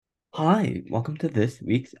Hi, welcome to this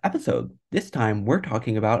week's episode. This time we're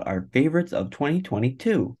talking about our favorites of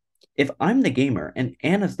 2022. If I'm the gamer and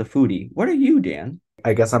Anna's the foodie, what are you, Dan?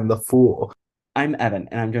 I guess I'm the fool. I'm Evan,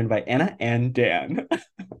 and I'm joined by Anna and Dan.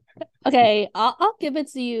 Okay, I'll give it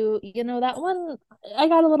to you. You know that one, I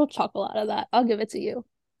got a little chuckle out of that. I'll give it to you.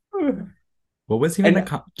 What was even And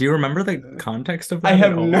do you remember the context of I that at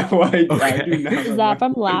have all? no idea. I do Okay. not Is that remember.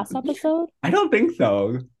 from last episode? I don't think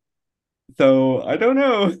so. So I don't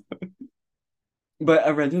know. But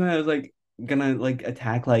originally I was like gonna like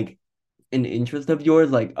attack like an interest of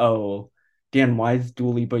yours, like, oh, Dan, why is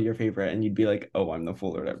Dua Lipa your favorite? And you'd be like, oh, I'm the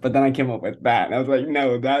fool or whatever. But then I came up with that, and I was like,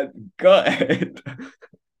 no, that's good.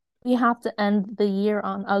 We have to end the year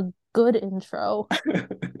on a good intro.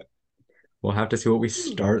 We'll have to see what we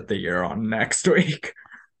start the year on next week.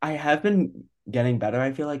 I have been getting better,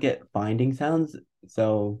 I feel like, at finding sounds.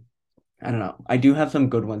 So I don't know. I do have some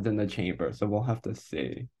good ones in the chamber, so we'll have to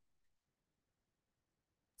see.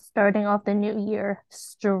 Starting off the new year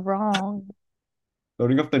strong.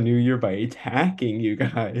 Loading up the new year by attacking you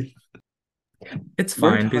guys. It's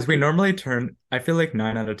We're fine because we talking. normally turn, I feel like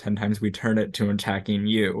 9 out of 10 times we turn it to attacking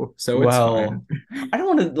you. So it's fine. Well, I don't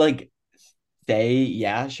want to like say,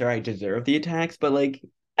 yeah, sure, I deserve the attacks, but like,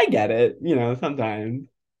 I get it, sometimes.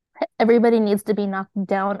 Everybody needs to be knocked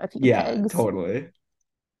down a few Yeah, pegs. totally.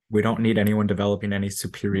 We don't need anyone developing any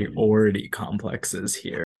superiority complexes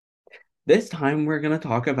here. This time we're gonna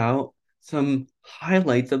talk about some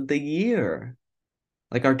highlights of the year,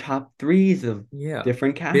 like our top threes of Yeah.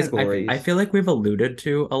 different Because I categories. feel like we've alluded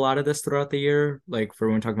to a lot of this throughout the year, like for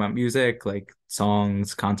when we talk about music, like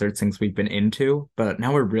songs, concerts, things we've been into, but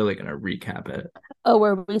now we're really gonna recap it. Oh,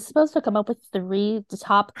 were we supposed to come up with the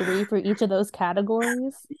top three for each of those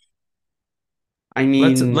categories? I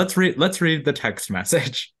Let's mean, let's read let's read the text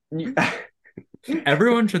message.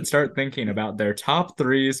 Everyone should start thinking about their top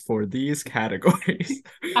threes for these categories.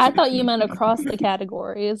 I thought you meant across the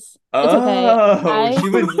categories. It's okay. oh, I she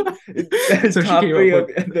was So she top came up three of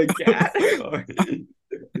with the category.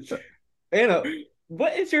 Anna,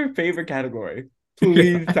 what is your favorite category?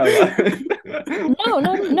 Please yeah. tell us. No,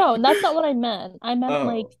 no, no, that's not what I meant. I meant Oh,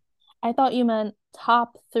 like I thought you meant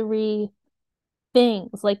top three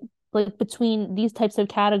things, like between these types of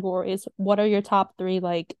categories. What are your top three,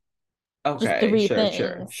 like just okay, three sure,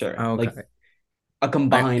 sure, things? sure. Like Okay. a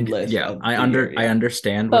I combined list yeah, of the year, I yeah.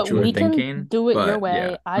 understand what But you were we can thinking, do it your but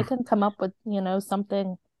yeah. way. I can come up with,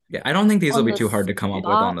 something Yeah, I don't think these will on be the too hard to come up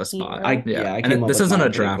with on spot the spot. here. Yeah. I And came up this with isn't a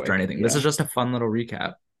mine pretty draft or quick, anything. This is yeah. just a fun little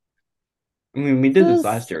recap. I mean, we did this This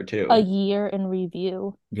last is year a too. year in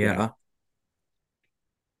review. Yeah. Yeah.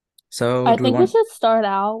 So I do we think we want should start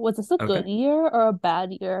out. Was this a okay. good year or a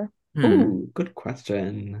bad year? Hmm. Ooh, good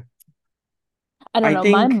question. I don't I know.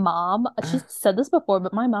 My think mom, uh, she's said this before,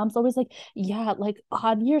 but my mom's always like, yeah, like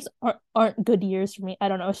odd years aren't good years for me. I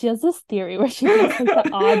don't know. She has this theory where she thinks like the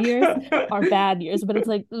odd years are bad years, but it's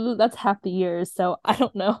like that's half the years. So I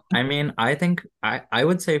don't know. I mean, I think I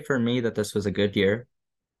would say for me that this was a good year.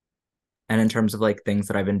 And in terms of like things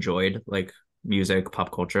that I've enjoyed, like music,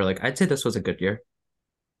 pop culture, like I'd say this was a good year.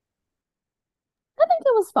 I think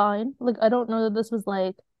it was fine. Like I don't know that this was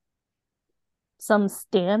like some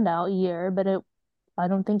standout year, but I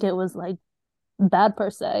don't think it was like bad per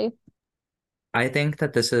se. I think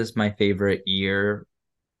that this is my favorite year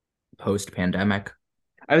post pandemic.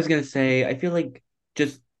 I was gonna say I feel like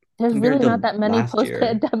just There's really compared not to that many last year,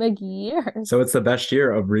 post-pandemic years. So it's the best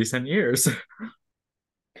year of recent years.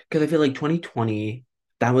 because I feel like 2020,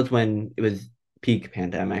 that was when it was peak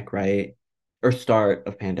pandemic, right? Or start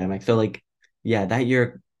of pandemic. So like, yeah, that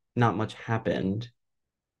year not much happened.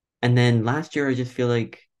 And then last year I just feel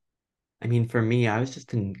like, I mean, for me, I was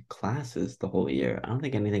just in classes the whole year. I don't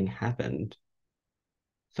think anything happened.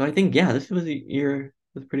 So I think, yeah, this was a year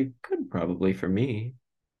was pretty good probably for me.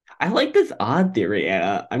 I like this odd theory,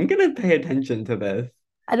 Anna. I'm gonna pay attention to this.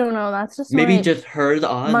 I don't know. That's just Maybe my just hers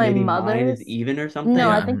odd, my maybe mine is mother's. even or No,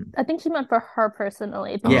 I something. Yeah. think I think she meant for her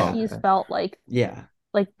personally. I think Oh, Yeah, she's okay. felt yeah.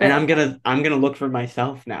 like And the I'm gonna look for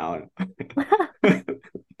myself now.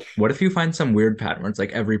 What if you find some weird pattern where it's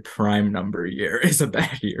like every prime number year is a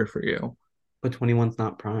bad year for you? But 21's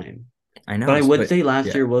not prime. I But know, I would but say last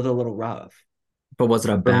yeah. year was a little rough But was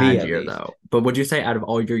it a for me bad at year least. though? But would you say out of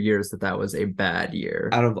all your years that that was a bad year?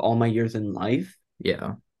 Out of all my years in life,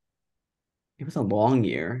 Yeah, it was a long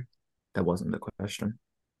year. that wasn't the question.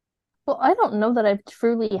 well, I don't know that I've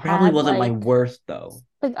truly It probably had wasn't my worst though.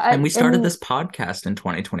 And we started and this podcast in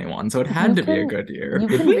 2021, so it had you to be a can good year. you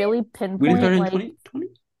Did can we? really We didn't start pinpoint in like 2020?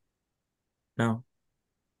 No.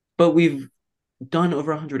 But we've done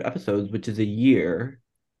over 100 episodes, which is a year.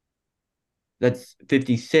 That's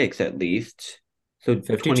 56 at least. So 20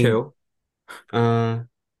 52. uh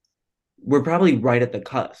we're probably right at the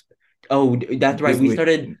cusp. Oh, that's right. We We we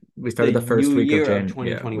started we the started the first new week of year of Jan.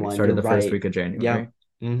 Yeah, we 2021. started You're the first right. week of January. Yep.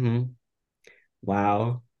 Mm-hmm.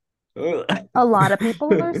 Wow. A lot of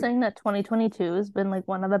people are saying that 2022 has been like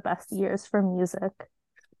one of the best years for music.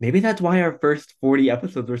 Maybe that's why our first 40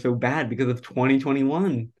 episodes were so bad because of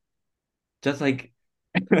 2021. Just like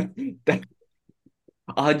that,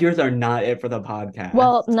 odd years are not it for the podcast.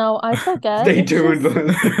 Well, no, I forget Stay if tuned.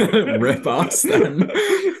 she's Rip offs then.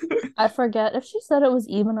 I forget if she said it was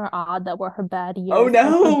even or odd that were her bad Oh years. I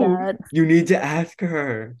no! forget. You need to ask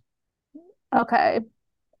her. Okay,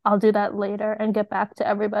 I'll do that later and get back to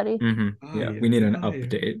everybody. Yeah, Ay, we need ay, an ay.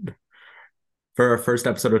 update for our first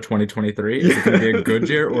episode of 2023. Is it going to be a good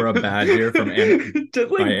Yeah. year or a bad year from Anna Just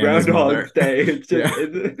by like Anna's Groundhog's mother? Day. It's just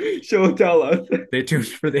Yeah, she'll tell us. stay tuned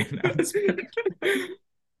for the announcement.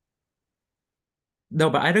 No,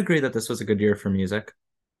 but I'd agree that this was a good year for music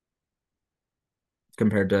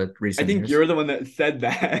compared to I recent think years. you're the one that said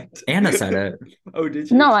that. Anna said it. Oh, did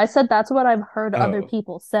you? No, I said that's what I've heard other Oh,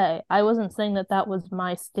 people say. I wasn't saying that that was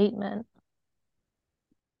my statement.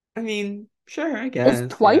 I mean, sure, I Is guess,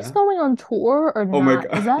 Twice yeah. going on tour or Oh my not?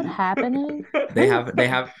 Is God. that happening? They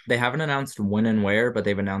haven't announced when and where, but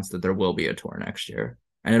they've announced that there will be a tour next year,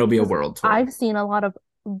 and it'll be a Because world tour. I've seen a lot of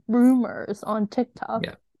rumors on TikTok.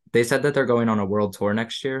 Yeah. They said that they're going on a world tour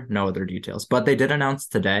next year. No other details. But they did announce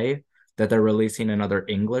today that they're releasing another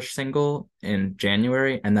English single in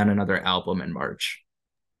January and then another album in March.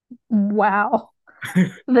 Wow.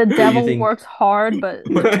 The So you devil think works hard, but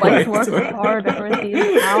Twice Twice. works harder with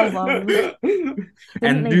these albums. Didn't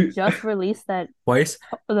And they just release that Twice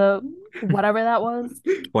the whatever that was?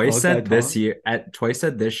 Twice Talk that said this talk. year at Twice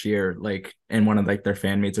said this year, like in one of like their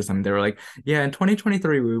fan meets or something, they were like, yeah, in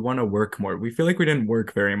 2023 we want to work more. We feel like we didn't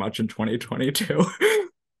work very much in 2022.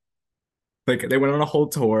 Like they went on a whole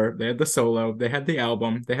tour, they had the solo, they had the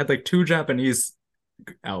album, they had like two Japanese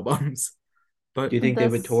albums. Do But you think they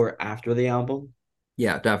would This tour after the album?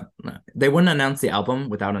 yeah, definitely. They wouldn't announce the album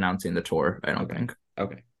without announcing the tour, I don't Okay. think.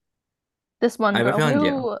 Okay. this I one have a girl feeling,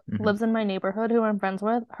 yeah. who Mhm. lives in my neighborhood who I'm friends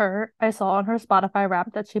with, her I saw on her Spotify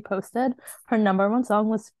rap that she posted, her number one song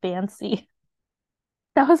was Fancy.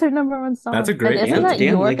 That was her number one That's a song. And great isn't Dan that movie.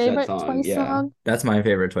 Dan your likes that favorite song. Twice Yeah. song? That's my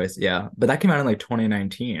favorite Twice. Yeah. But that came out in like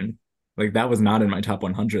 2019. Like that was not in my top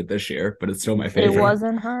 100 this year, but it's still my It favorite. Insane.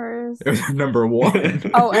 wasn't hers. It was number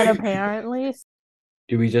one. Oh, and apparently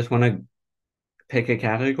Do we just want to pick a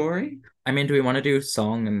category? I mean, do we want to do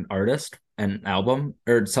song and artist and album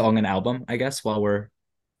or song and album, I guess, while we're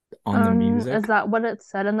on the is music? that what it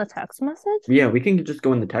said in the text message? Yeah, we can just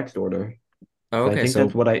go in the text order. Oh, So I okay, think so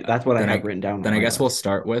that's what I then have I written down on then I my guess we'll list.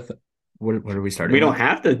 start with what are we We starting don't with?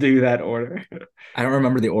 have to do that order. I don't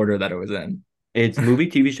remember the order that it was in. It's movie,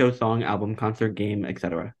 TV show, song, album, concert, game,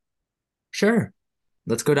 etc. Sure.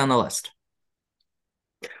 Let's go down the list.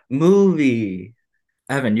 Movie.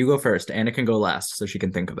 Evan, you go first. Anna can go last so she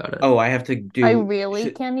can think about it. Oh, I have to I do.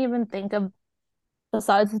 really can't even think of,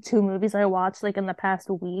 besides the two movies I watched like in the past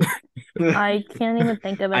week, I can't even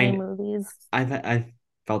think of any I movies. I've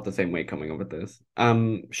felt the same way coming up with this.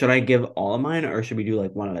 Should I give all of mine or should we do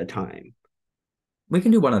like one at a time? We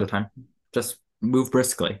can do one at a time. Just move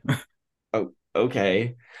briskly. Oh,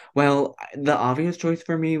 okay. Well, the obvious choice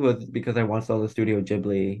for me was because I watched all the Studio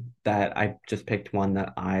Ghibli that I just picked one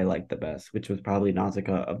that I liked the best, which was probably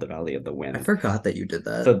Nausicaa of the Valley of the I Wind. forgot that you did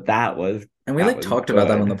that. So that was And we that like was talked about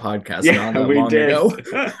that on the good. podcast Yeah, not that we long did. ago.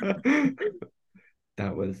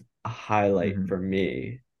 That was a highlight Mhm. for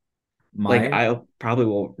me. Like My I probably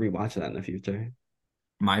will rewatch that in the future.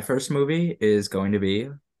 my first movie is going to be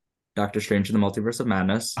Doctor Strange in the Multiverse of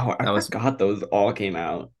Madness. Oh, I That was forgot those all came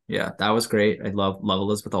out. yeah, that was great. I love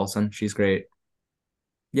Elizabeth Olsen. She's great.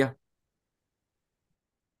 Yeah.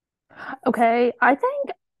 Okay, I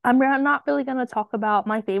think not really gonna talk about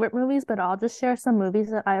my favorite movies, but I'll just share some movies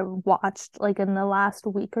that I watched like in the last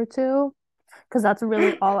week or two, because that's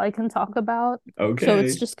really all I can talk about. So it's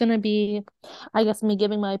Okay, just gonna be, I guess, me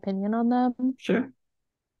giving my opinion on them. sure.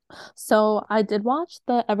 So I did watch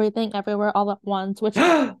the Everything Everywhere All at Once, which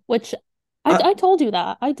Uh, which I told you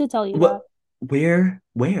that. I did tell you that. what?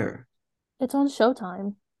 Where? It's on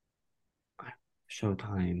Showtime.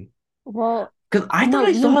 Showtime. Well, Because I thought no,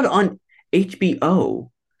 I saw you it on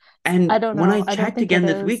HBO, I and don't when I know. I don't checked think it again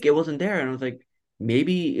this is. week, it wasn't there, and I was like,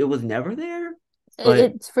 maybe it was never there. But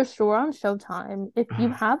It's for sure on Showtime. If you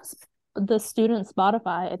have the student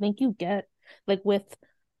Spotify, I think you get like with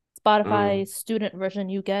um, Spotify student version,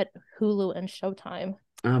 you get Hulu and Showtime.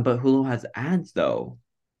 but Hulu has ads though.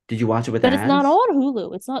 Did you watch it with But it's not ads? on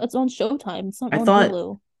Hulu. It's not, it's on Showtime. It's not I on thought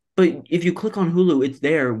Hulu. But if you click on Hulu, it's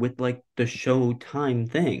there with like the Showtime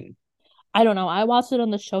thing. I don't know. I watched it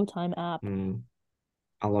on the Showtime app. Hmm,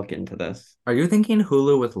 I'll look into this. Are you thinking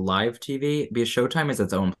Hulu with live TV? Because Showtime is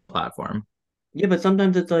its own platform. Yeah, but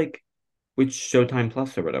sometimes it's like with Showtime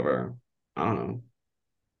Plus or whatever. I don't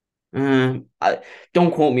know.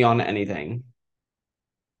 Don't quote me on anything.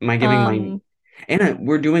 Am I giving my Um, Anna?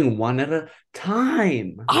 We're doing one at a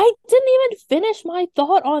time. I didn't even finish my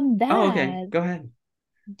thought on Oh, okay. that. Go ahead.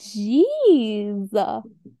 Jeez.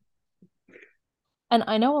 And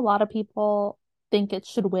I know a lot of people think it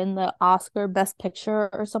should win the Oscar Best Picture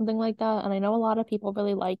or something like that. And I know a lot of people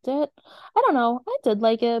really liked it. I don't know. I did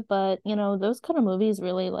like it, but those kind of movies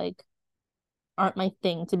really like aren't my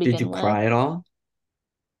thing to Did you begin with. cry at all?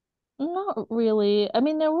 Not really. I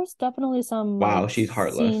mean, there was definitely some Wow, like she's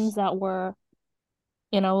scenes heartless. that were,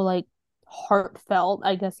 like heartfelt,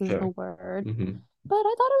 I guess is the Sure. word. Hmm. But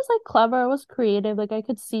I thought it was like clever, it was creative. Like I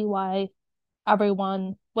could see why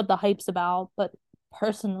everyone what the hype's about, but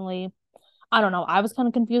personally, I don't know. I was kind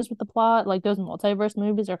of confused with the plot. Like those multiverse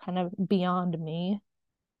movies are kind of beyond me,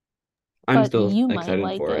 I'm but still you might excited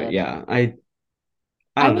like for it. it. Yeah, I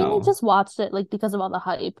I don't mainly know. just watched it like because of all the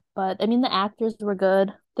hype, but I mean the actors were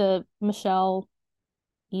good. The Michelle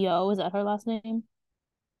Yeoh, is that her last name?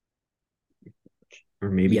 Or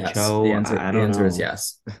maybe Yes, the Cho. answer I the don't answer is know.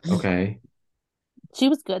 yes. Okay. She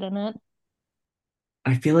was good in it.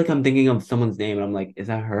 I feel like I'm thinking of someone's name and I'm like, is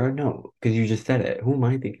that her? No, because you just said it. Who am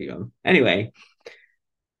I thinking of? Anyway,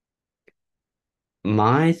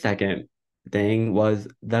 my second thing was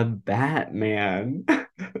the Batman.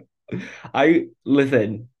 I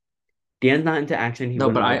listen, Dan's not into action, he No,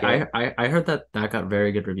 wouldn't but like it. I heard that that got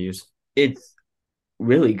very good reviews. It's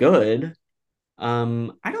really good.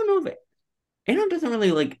 I don't know if Anna doesn't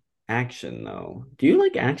really like action though. Do you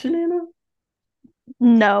like action, Anna?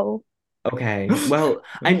 No. Okay. Well,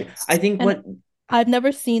 I think And what I've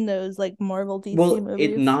never seen those like Marvel DC well,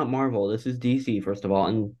 it's movies. not Marvel. This is DC, first of all,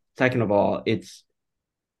 and second of all, it's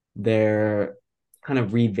their kind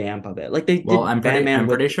of revamp of it. Like they Well, did Batman I'm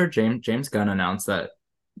with pretty sure James Gunn announced that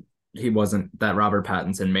he wasn't that Robert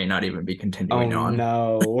Pattinson may not even be oh continuing on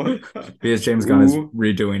no. because James Gunn is Ooh,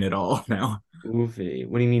 redoing it all now. oofy.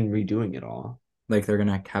 What do you mean redoing it all? Like they're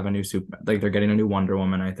gonna have a new super like they're getting a new Wonder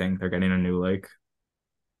Woman, I think. They're getting a new like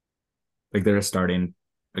they're just starting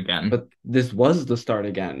again. But this was the start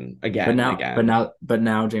again, again, again. But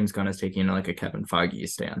now James Gunn is taking like a Kevin Feige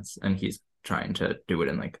stance and he's trying to do it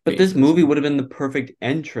in like But this phases. movie would have been the perfect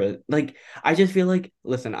entrance. Like, I just feel like,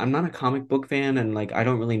 listen, I'm not a comic book fan and like I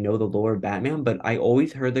don't really know the lore of Batman, but I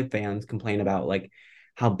always heard the fans complain about like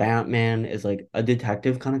how Batman is like a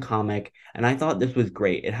detective kind of comic. And I thought this was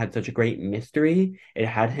great. It had such a great mystery. It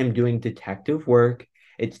had him doing detective work.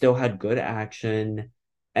 It still had good action.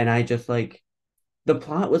 And I just like the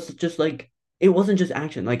plot was just like it wasn't just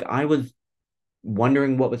action. Like I was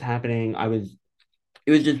wondering what was happening.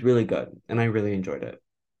 It was just really good and I really enjoyed it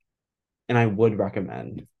and I would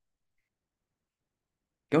recommend.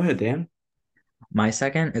 Go ahead, Dan. My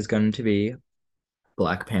second is going to be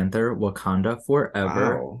Black Panther Wakanda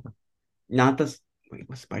Forever. Wow. Not this. Wait,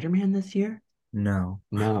 was Spider-Man this year? No,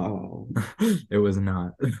 No. it was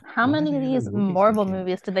not. How What are many the of other these movies Marvel this year?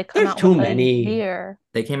 movies did they come There's out with too a many. year?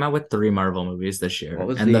 They came out with three Marvel movies this What year,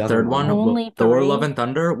 was and the the other third one one? will Only Thor: Love three? and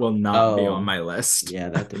Thunder will not be on Oh, my list. yeah,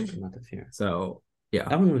 that did come out this year. So yeah,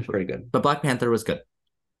 That one was pretty good. but Black Panther was good.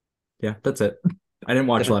 Yeah, that's it. I didn't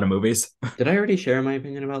watch Did a I, lot of movies. did I already share my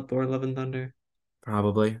opinion about Thor: Love and Thunder?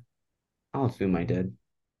 Probably. I'll assume I did.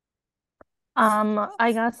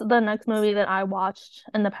 I guess the next movie that I watched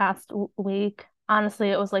in the past week, honestly,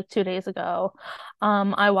 it was like 2 days ago.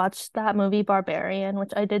 I watched that movie Barbarian,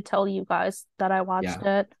 which I did tell you guys that I watched Yeah.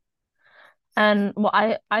 it. And well,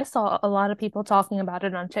 I saw a lot of people talking about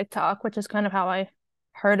it on TikTok, which is kind of how I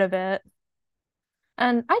heard of it.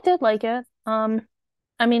 And I did like it.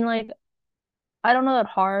 I mean, like, I don't know that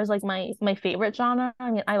horror is like my favorite genre.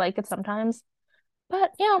 I mean, I like it sometimes,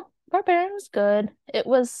 but yeah, Barbarian was good.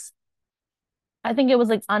 I think it was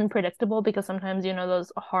like unpredictable because sometimes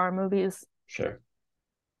those horror movies Sure.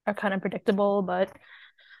 are kind of predictable, but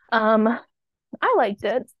um, I liked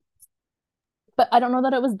it. But I don't know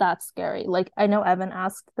that it was that scary. Like I know Evan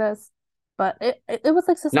asked this, but it was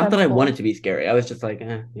like Not that I wanted suspenseful. to be scary. I was just like,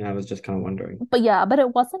 I was just kind of wondering. But yeah, but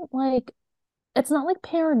it wasn't like it's not like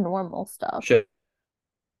paranormal stuff. Sure.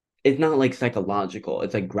 It's not like psychological.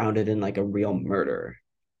 It's like grounded in like a real murder.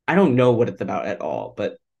 I don't know what it's about at all,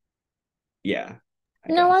 but yeah, I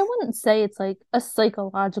No, guess. I wouldn't say it's like a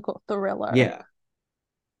psychological thriller. Yeah,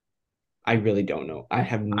 I really don't know. I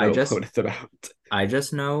have I no clue just what it's about. I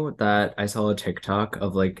just know that I saw a TikTok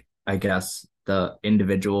of like I guess the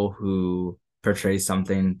individual who portrays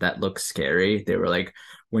something that looks scary, they were like,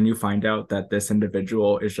 when you find out that this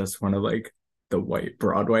individual is just one of like the white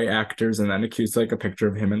Broadway actors, and then accused like a picture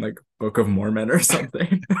of him in like Book of Mormon or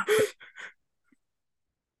something.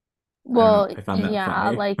 I don't know. Well, I found that yeah,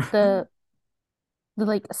 funny. like the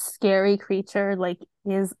like scary creature like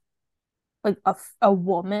is like a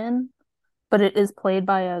woman, but it is played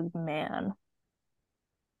by a man,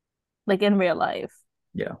 like in real life.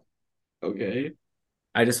 Yeah. Okay.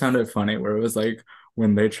 I just found it funny where it was like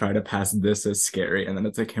when they try to pass this as scary, and then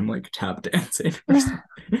it's like him like tap dancing or something.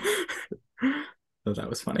 So that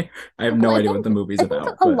was funny. I have Well, no idea what the movie's I think about,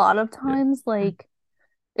 a but lot of yeah. times, like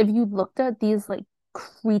if you looked at these like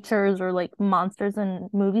creatures or like monsters in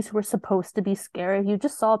movies who were supposed to be scary, if you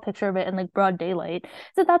just saw a picture of it in like broad daylight,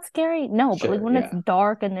 is it that scary? No, but like Sure, when it's yeah.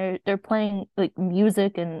 dark and they're playing like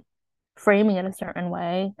music and framing it a certain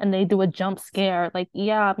way and they do a jump scare, like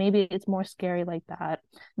yeah, maybe it's more scary like that.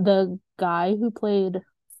 The guy who played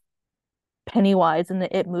Pennywise in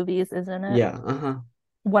the It movies, isn't it? Yeah, uh-huh.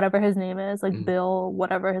 Whatever his name is, like Mm. Bill,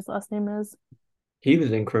 whatever his last name is. He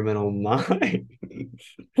was in Criminal Minds.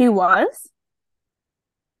 He was?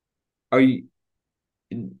 Are you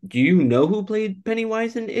do you know who played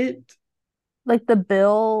Pennywise in It? Like the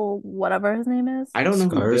Bill, whatever his name is. I don't know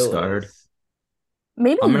who Bill Skarsgård. is.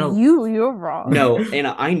 Maybe I'm gonna you're wrong. No, and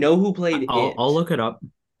I know who played I'll It, look it up.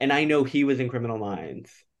 and I know he was in Criminal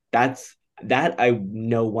Minds. That's that I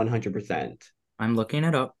know 100%. I'm looking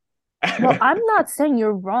it up. Well, I'm not saying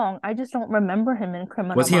you're wrong. I just don't remember him in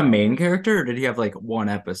Criminal Was he a main Minds. character, or did he have like one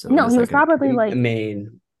episode No, as he was like a probably like,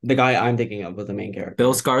 The guy I'm thinking of was the main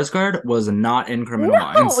Bill character. Skarsgård was not in Criminal no,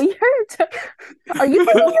 Minds. are you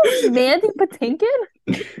thinking of Mandy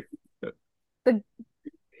Patinkin? The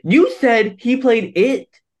You said he played It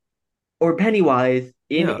or Pennywise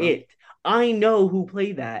in Yeah. It. I know who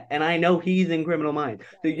played that, and I know he's in Criminal Minds.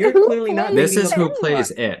 So you're who clearly not plays This thinking is of. who Pennywise?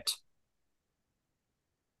 plays it.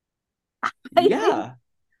 I think Yeah.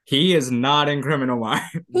 He is not in Criminal Minds.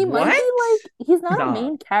 he might be What? like he's not a Stop.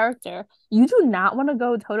 main character. You do not want to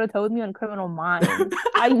go toe to toe with me on Criminal Minds.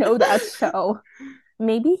 I know that show.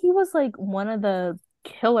 Maybe he was like one of the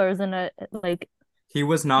killers in a like He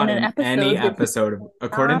was in not an in any episode, but he's episode.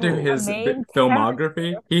 According not to Oh. a his main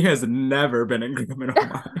filmography, character. he has never been in Criminal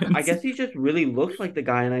I Minds. guess he just really looks like the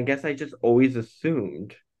guy, and I guess I just always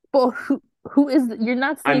assumed. Well, who is you're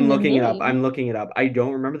not I'm saying the looking it up. name. I'm looking it up. I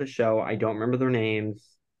don't remember the show. I don't remember their names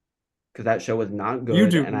because that show was not You good,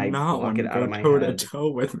 do and I not block want it to out go of my toe to head.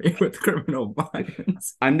 toe with me with Criminal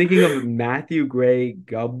Minds. I'm thinking of Matthew Gray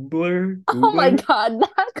Gubler. Oh my Googler. God,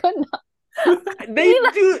 that could not They be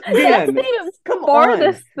do, that's Dan. the Come on.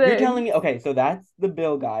 farthest You're thing. telling me, okay, so that's the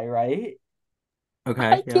Bill guy, right? I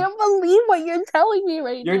Okay, yeah. can't believe what you're telling me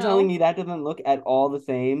right You're telling now. me that doesn't look at all the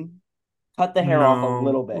same? Cut the hair off a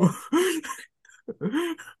little No. bit.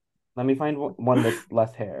 Let me find one with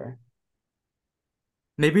less hair.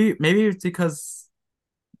 Maybe it's because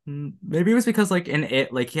maybe it was because like in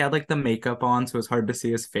it like he had like the makeup on so it's hard to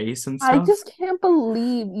see his face and I stuff. just can't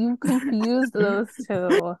believe you confused those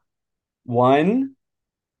two. 1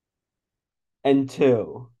 and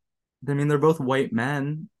 2. I mean they're both white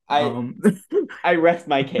men. I I rest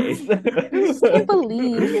my case. I just can't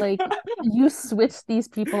believe like you switched these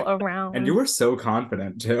people And you around. were so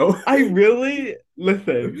confident too. I really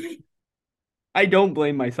listen. I don't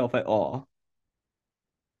blame myself at all.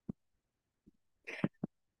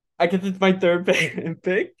 I guess it's my third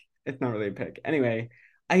pick. It's not really a pick. Anyway,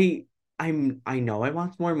 I I know I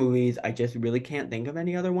watched more movies. I just really can't think of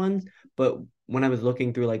any other ones. But when I was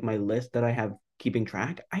looking through like my list that I have keeping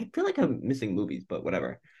track, I feel like I'm missing movies, but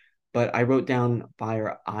whatever. But I wrote down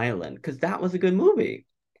Fire Island because that was a good movie.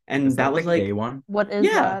 Is And that that the was gay like, one? What is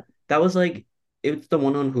yeah, that? that was like it's the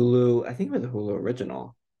one on Hulu. I think it was a Hulu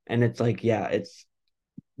original. And it's like, yeah, it's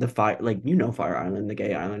the fire like Fire Island, the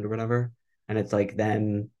gay island or whatever. And it's like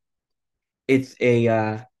them it's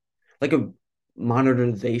a like a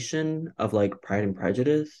modernization of like Pride and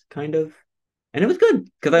Prejudice kind of. And it was good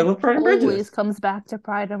because I It love Pride and always Prejudice. comes back to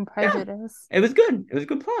Pride and Yeah, Prejudice. it was good. It was a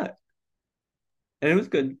good plot. And it was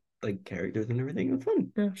good like characters and everything. It was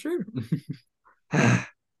fun. Yeah, sure.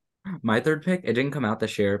 My third pick, it didn't come out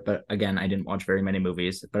this year, but again, I didn't watch very many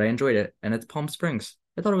movies, but I enjoyed it, and it's Palm Springs.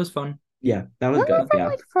 I thought it was fun. Yeah, that was Wasn't that good. from Yeah.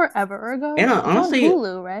 like forever ago? Anna, It's on honestly,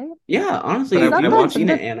 Hulu, right? yeah, But honestly, Is if that I you haven't watched seen it,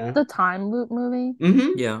 it. Anna, the time loop movie?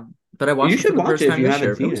 Yeah, but I you watched it for should the watch first it if time you this haven't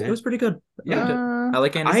year. seen It it. was pretty good. I liked Yeah. it. Uh, I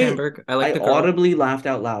like Andy I Samberg. I like I the girl. audibly laughed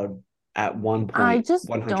out loud at one I point, just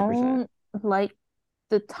 100%. don't like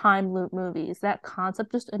the time loop movies. That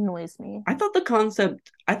concept just annoys me. I thought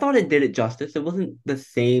it did it justice. It wasn't the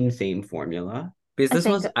same formula. Because I this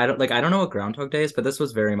think was I don't know what Groundhog Day is, but this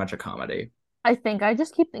was very much a comedy. I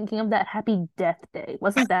just keep thinking of that Happy Death Day.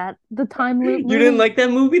 Wasn't that the time loop You didn't movie? like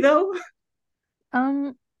that movie though?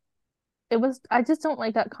 Um, it was I just don't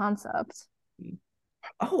like that concept.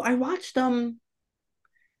 Oh,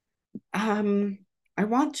 um I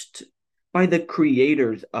watched by the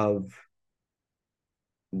creators of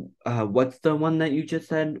what's the one that you just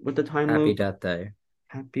said with the time Happy loop? Death Day.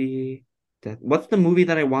 Happy Death. What's the movie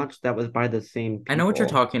that I watched that was by the same I know what you're people?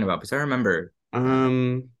 talking about because I remember that.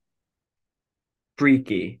 Um,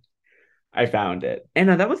 Freaky. I found it. And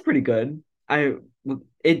that was pretty good.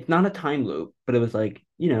 It's not a time loop, but it was like,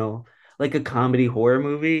 like a comedy horror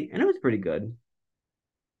movie, and it was pretty good.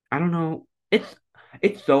 I don't know.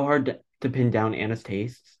 It's so hard to pin down Anna's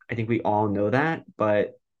tastes. I think we all know that,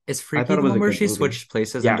 but Is I Freaky thought it the was one a where good she movie. switched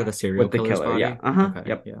places into Yeah, the serial with the killer's killer. Yeah. body? Uh-huh. Okay,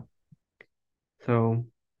 Yep. yeah. So,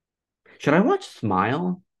 should I watch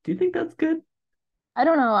Smile? Do you think that's good? I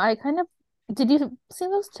don't know. I kind of did you see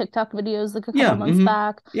those TikTok videos like a couple Yeah. months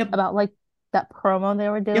back Yep. about like that promo they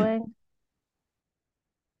were Yep. doing?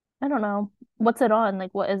 I don't know. What's it on?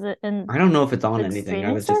 Like what is it in I don't know if it's on like anything. I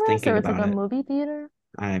streaming was just service thinking or it's like about a it. movie theater?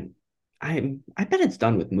 I I bet it's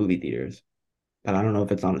done with movie theaters, but I don't know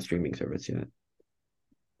if it's on a streaming service yet.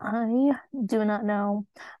 I do not know.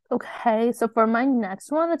 Okay, so for my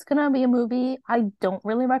next one, it's gonna be a movie I don't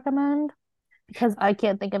really recommend because I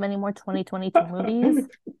can't think of any more 2022 movies.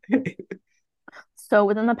 So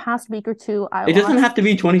within the past week or two, I It doesn't have watched, to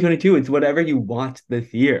be 2022. It's whatever you watched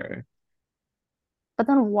this year. but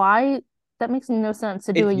then why? That makes no sense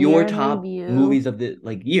to do a It's your year in top review. movies of the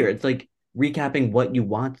like year. It's like recapping what you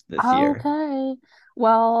watched this year. Okay.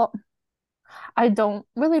 Well, I don't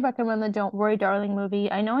really recommend the Don't Worry, Darling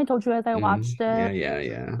movie. I know I told you guys I watched Yeah, it, yeah,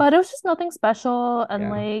 yeah, but it was just nothing special. And yeah.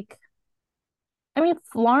 like, I mean,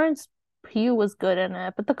 Florence Pugh was good in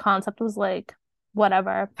it, but the concept was like,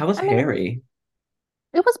 whatever. How was I mean, Harry?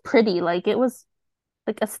 it was pretty. Like, it was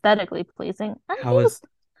like aesthetically pleasing. And How was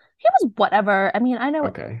he was whatever. I mean, I know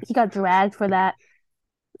okay? he got dragged for that.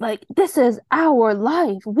 Like, this is our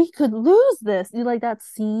life. We could lose this. You like that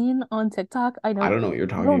scene on TikTok? I I know don't know what you're you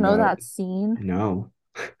talking don't know about. that scene. No,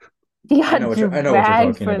 He I know got I know what you're dragged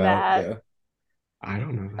talking for about. that. Yeah. I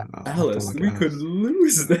don't know that. I'll have to Alice, look it we up. could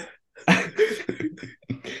lose this.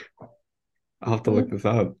 I'll have to look this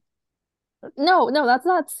up. No, no, that's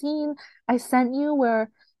that scene I sent you where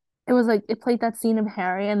it was like it played that scene of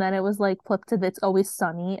Harry and then it was like flipped to It's Always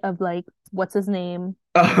Sunny of like what's his name?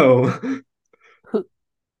 Oh, Who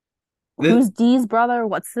this who's Dee's brother?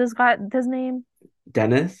 What's this guy his name?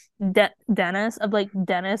 Dennis. Dennis of like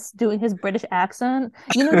Dennis doing his British accent.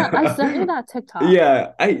 You know that I sent you that TikTok.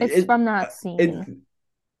 Yeah, It's from that it's scene.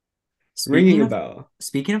 ringing Speaking a of bell.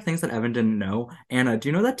 speaking of things that Evan didn't know, Anna, do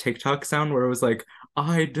you know that TikTok sound where it was like,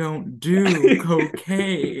 I don't do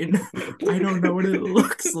cocaine. I don't know what it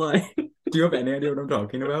looks like. Do you have any idea what I'm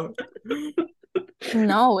talking about?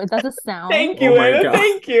 No, it does a sound. Thank Oh you, my Anna. God.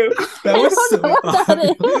 Thank you. That I was don't know so what that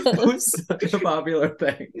that is. was such a popular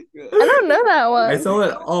thing. I don't know that I one. saw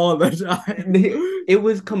it all the time. It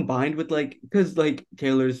was combined with like because like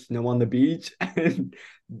Taylor's Snow on the Beach, and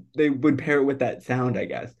they would pair it with that sound, I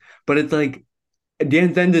guess. But it's like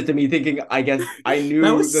Dan sends it to me thinking, I guess I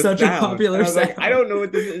That knew was the such a sound. And popular I was like, I sound. don't know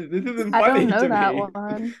what this is. This isn't I don't funny know to that me.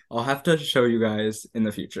 one. I'll have to show you guys in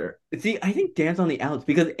the future. See, I think Dan's on the outs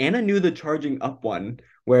because Anna knew the charging up one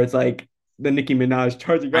where it's like the Nicki Minaj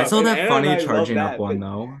charging I up. saw And that Anna and funny I love charging up that. one But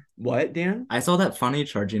though. what, Dan? I saw that funny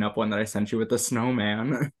charging up one that I sent you with the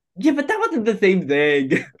snowman. Yeah, but that wasn't the same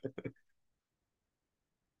thing.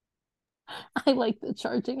 I like the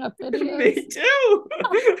charging up videos. Me too.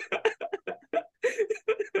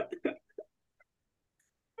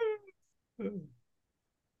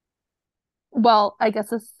 Well, I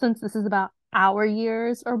guess since this is about our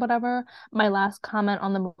years or whatever, my last comment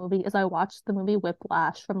on the movie is I watched the movie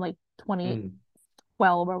Whiplash from like Mm,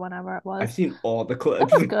 2012 or whenever it I've was. seen all the It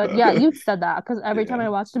clips. was good. Yeah, you said that because every time Yeah. I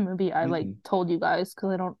watched a movie, I like Mhm. told you guys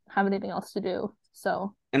because I don't have anything else to do.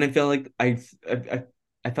 So, And I felt like I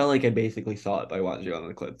felt like I basically saw it by watching all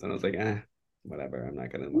the clips, and I was like, whatever. I'm not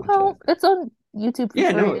gonna watch it. well, it's on YouTube for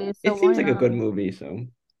Yeah, no, free, so it seems why like a good not? movie. So,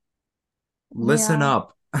 Listen Yeah.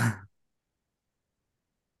 up.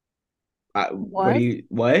 what do What? you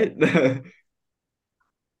what? I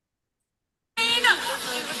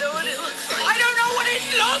don't know what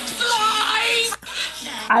it looks like.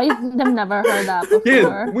 I've never heard that Yeah,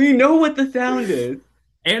 before. we know what the sound is.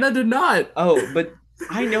 Anna did not. Oh, but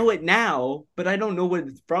I know it now, but I don't know what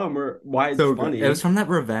it's from or why it's So good. It was funny. from that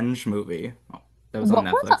revenge movie. That was on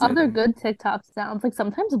What were the Netflix, I other think. good TikTok sounds? Like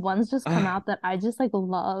sometimes ones just come out that I just like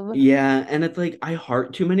love. Yeah, and it's like I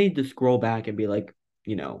heart too many to scroll back and be like,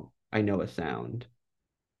 I know a sound,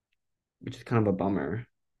 which is kind of a bummer.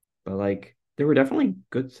 But like there were definitely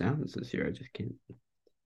good sounds this year. I just can't.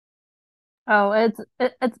 Oh, it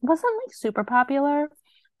wasn't like super popular,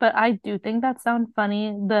 but I do think that sounds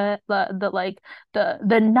funny. The like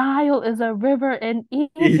the Nile is a river in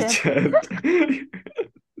Egypt. Egypt.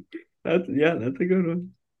 That's a good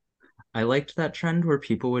one. I liked that trend where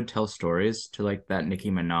people would tell stories to like that Nicki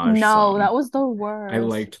Minaj No, song. that was the I worst.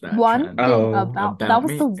 liked that One trend. thing Oh, about that About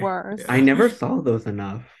was the me. worst. I Yeah. never saw those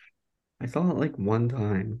enough. I saw it like one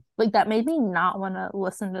time. Like that made me not want to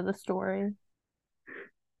listen to the story.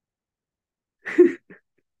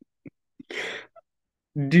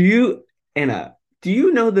 Do you, Anna, do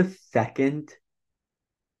you know the second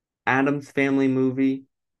Addams Family movie?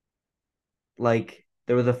 Like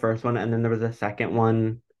there was a first one and then there was a second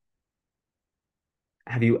one.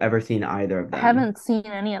 Have you ever seen either of I them? haven't seen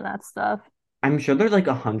any of that stuff. I'm sure there's like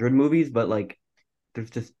 100 movies, but like there's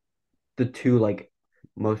just the two like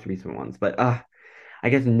most recent ones. But I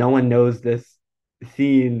guess no one knows this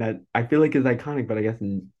scene that I feel like is iconic, but I guess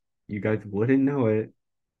you guys wouldn't know it.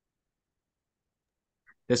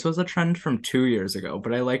 This was a trend from 2 years ago,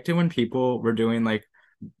 but I liked it when people were doing like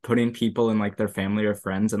putting people in like their family or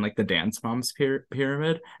friends in like the Dance Moms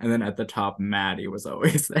pyramid, and then at the top, Maddie was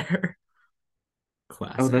always there.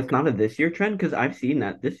 Oh, that's Classic. not a this year trend because I've seen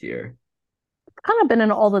that this year. Kind of been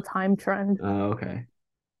an all the time trend. Oh, okay.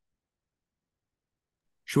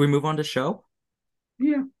 Should we move on to show?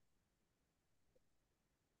 Yeah.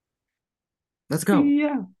 Let's go.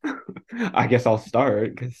 Yeah. I guess I'll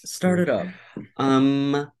start because Start it up.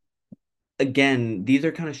 um again, these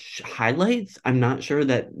are kind of highlights. I'm not sure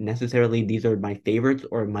that necessarily these are my favorites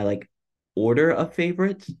or my like order of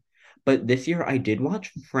favorites, but this year I did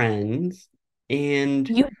watch Friends and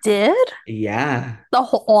You did? yeah. The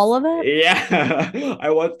whole all of it? Yeah. I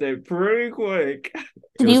watched it pretty quick.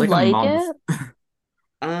 It Did was you like a like month. it?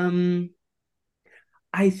 Um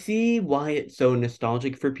I see why it's so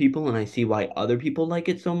nostalgic for people, and I see why other people like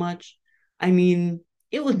it so much. I mean,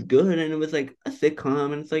 it was good, and it was like a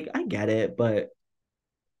sitcom, and it's like I get it, but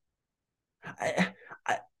I,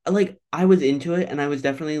 I was into it, and I was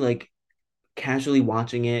definitely like casually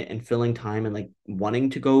watching it and filling time and like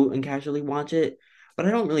wanting to go and casually watch it. But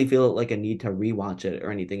I don't really feel like a need to rewatch it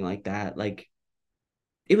or anything like that. Like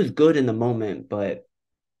it was good in the moment, but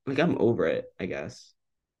like I'm over it, I guess.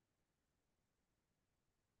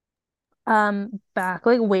 Back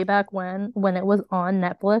like way back when it was on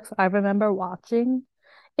Netflix, I remember watching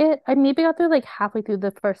it. I maybe got through like halfway through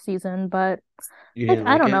the first season, but You like didn't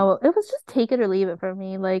I like don't it? know. It was just take it or leave it for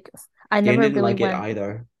me. Like I Dan never didn't really like it went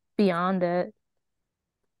either. beyond it,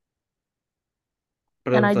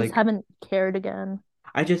 But I and I was just like, haven't cared again.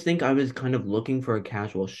 I just think I was kind of looking for a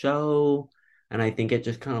casual show, and I think it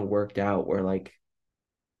just kind of worked out where like,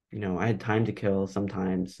 I had time to kill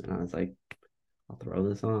sometimes, and I was like, I'll throw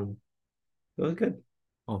this on. It was good.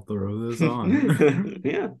 I'll throw this on.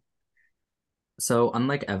 Yeah. So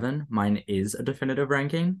unlike Evan, mine is a definitive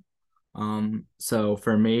ranking. So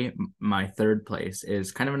for me, my third place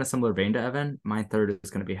is kind of in a similar vein to Evan. My third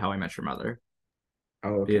is going to be How I Met Your Mother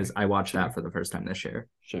Oh, because okay. I watched that Sure. for the first time this year.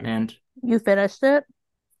 Sure. And You finished it?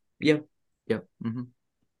 Yeah. yep, Hmm.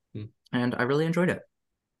 and I really enjoyed it.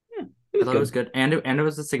 Yeah. It I was thought it was good. good, and it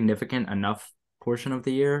was a significant enough portion of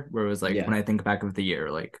the year where it was like Yeah. when I think back of the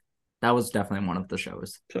year, like that was definitely one of the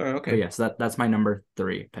shows. Sure. But Okay. yeah, so that's my number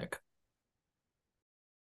three pick.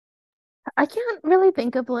 I can't really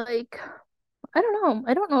think of like I don't know.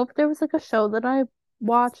 I don't know if there was like a show that I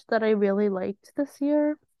watched that I really liked this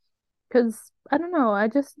year. Because I don't know, I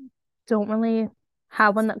just don't really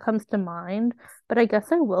have one that comes to mind. But I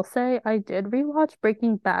guess I will say I did rewatch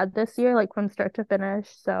Breaking Bad this year, like from start to finish.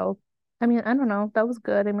 So, I mean, I don't know, that was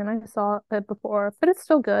good. I mean, I saw it before, but it's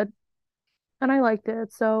still good and I liked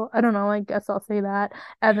it. So, I don't know, I guess I'll say that.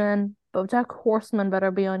 And then BoJack Horseman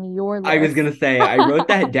better be on your I was list. gonna say I wrote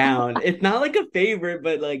that I down. It's not like a favorite,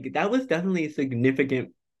 but like that was definitely a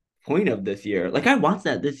significant point of this year. Like I watched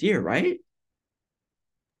that this year, right?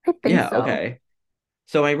 think Yeah, so. okay.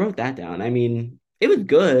 So I wrote that down. I mean, it was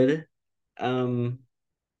good. Um,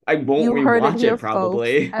 I won't You heard it rewatch here, it folks.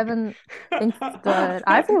 probably. Evan thinks it's good.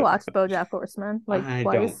 I've rewatched BoJack Horseman like I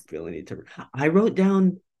don't twice. really need to. I wrote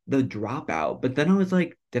down The Dropout, but then I was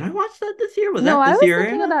like, did I watch that this year? Was No, that I this was year,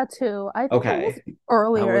 thinking of Anna? that too. I think it was Okay.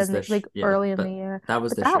 That earlier was in the this, like yeah, early in the but year, that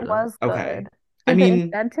was but this that year though. was Okay. good. I Did the mean,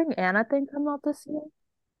 Inventing Anna thing come out this year?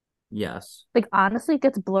 Yes. Like honestly, it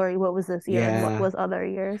gets blurry what was this year and what yeah. was other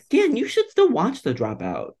years. Dan, you should still watch The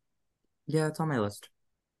Dropout. Yeah, it's on my list.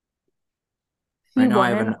 He Right now I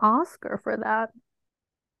won have an an Oscar for that.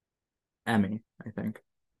 Emmy, I think.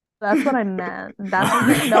 That's what I meant. That's what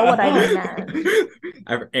you know what I meant.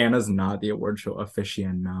 Anna's not the award show I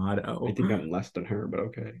aficionado. think I'm less than her, but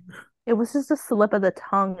okay. It was just a slip of the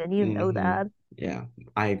tongue, and you know Hmm. that. Yeah,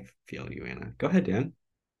 I feel you, Anna. Go ahead, Dan.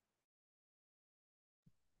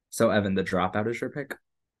 So Evan, The Dropout is your pick?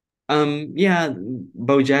 Yeah,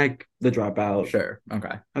 BoJack, The Dropout. Sure.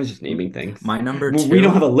 Okay. I was just naming things. My number We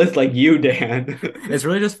don't have a two, list like you, Dan. it's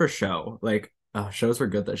really just for show. Like, shows were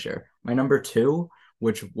good this year. My number two,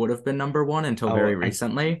 which would have been number one until very Oh,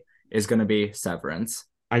 recently, is going to be Severance.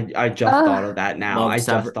 I just thought of that now. I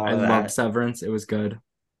just thought I of love that. Severance. It was good.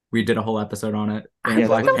 We did a whole episode on it. I And Yeah, that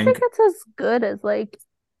just was don't think Blackpink. it's as good as like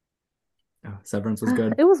Severance was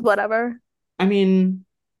good. it was whatever. I mean,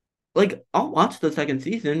 like I'll watch the second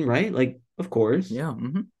season, right? Like, of course. Yeah.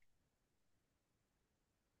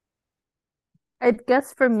 I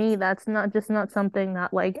guess for me, that's not something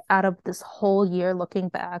that like out of this whole year looking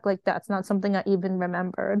back, like that's not something I even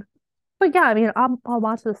remembered. But yeah, I mean, I'll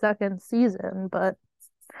watch the second season, but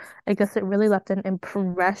I guess it really left an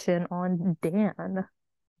impression on Dan.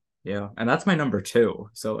 Yeah. And that's my number two.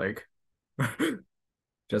 So like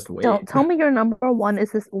just Don't wait. tell me your number one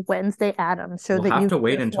is this Wednesday Addams show We'll that have you to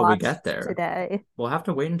wait just until we watched get there. today. We'll have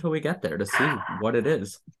to wait until we get there to see what it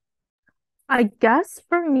is. I guess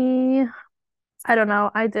for me, I don't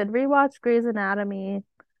know. I did rewatch Grey's Anatomy,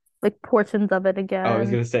 like portions of it Oh, I was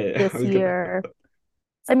again gonna say I this was gonna year.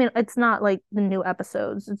 I mean, it's not like the new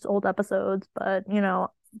episodes, it's old episodes, but Do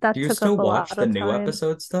that you took still up a watch lot the of new time.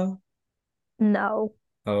 episodes though? No.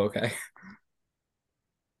 Oh, okay.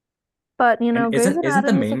 But And Grey's isn't the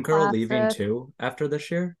Anatomy is a main girl leaving classic. too after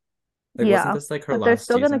this year? Like, wasn't Yeah. this like her But they're last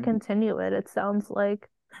still gonna season? continue it, it sounds like.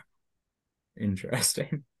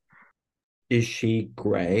 Interesting. Is she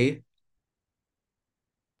gray?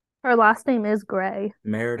 Her last name is Grey.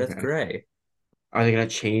 Meredith Okay. Grey. Are they gonna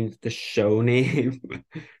change the show name?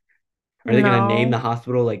 Are they gonna name the No.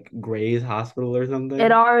 hospital like Gray's Hospital or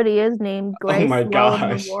It something? already is named Oh Grey my Sloan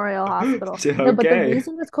gosh. Memorial Hospital. No, but the Okay.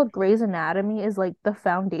 reason it's called Grey's Anatomy is like the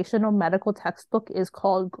foundational medical textbook is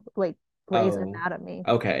called like Grey's Oh, Anatomy.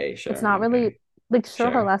 okay, It's sure, not really okay, like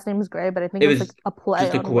sure her sure. last name is Grey, but I think It it's like was a play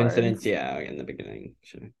just a on coincidence, words. yeah, in the beginning.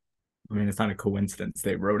 Sure. I mean, it's not a coincidence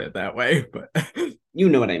they wrote it that way, but You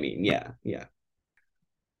know what I mean, yeah, yeah.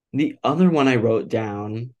 The other one I wrote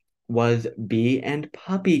down was Bee and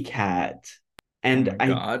Puppy Cat. oh And my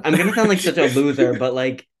God. I'm gonna sound like such a loser, but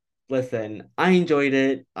like, listen, I enjoyed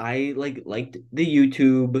it. I liked the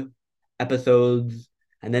YouTube episodes,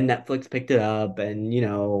 and then Netflix picked it up, and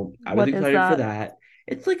I was What is excited for that? that.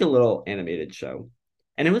 It's like a little animated show,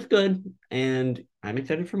 and it was good, and I'm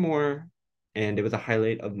excited for more. And it was a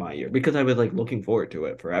highlight of my year because I was like looking forward to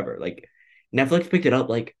it forever. Like Netflix picked it up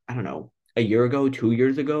like, I don't know, a year ago, 2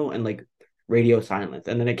 years ago, and like radio silence,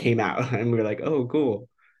 and then it came out, and we were like, oh, cool.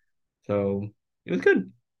 So it was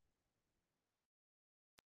good.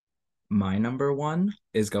 My number one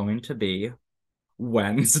is going to be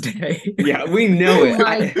Wednesday. Yeah, we know Oh it.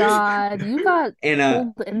 my God, you got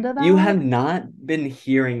Anna, pulled into you that? have not been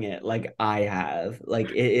hearing it like I have.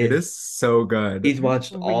 Like it It is. is so good. He's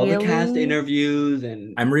watched all the cast Really? interviews,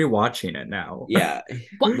 and I'm rewatching it now. yeah,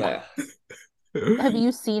 What? bleh. Have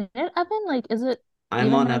you seen it, Evan? Like, is it I'm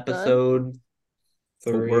even on that good? episode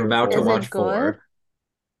three We're or about to Is four. it watch good? four.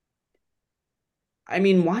 I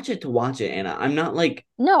mean, watch it to watch it, Anna. I'm not like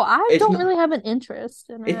No, I it's don't not. really have an interest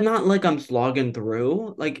in It's it. not like I'm slogging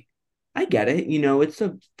through. Like I get it. It's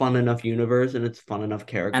a fun enough universe and it's fun enough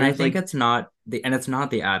And I characters. think Like it's not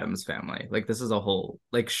the Adams family. Like this is a whole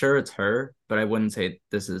like sure it's her, but I wouldn't say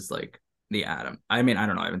this is like the Adam. I mean, I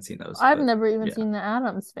don't know, I haven't seen those, I've but never even yeah. seen the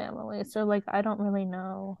Addams Family, so like I don't really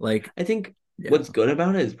know. Like I think yeah. what's good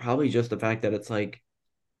about it is probably just the fact that it's like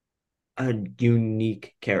a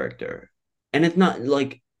unique character. And it's not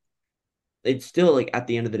like it's still like at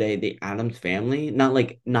the end of the day the Adams family,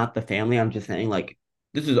 not the family. I'm just saying like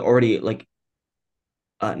this is already like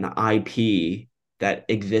an IP that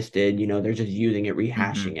existed, they're just using it,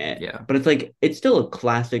 rehashing it. Yeah. But it's like it's still a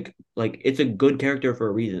classic, like it's a good character for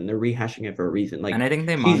a reason. They're rehashing it for a reason. Like And I think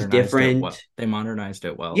they she's modernized it well. different. They modernized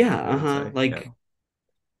it well, Yeah, I would uh-huh. say. Like Yeah.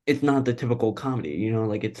 it's not the typical comedy,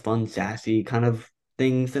 like it's fun, sassy kind of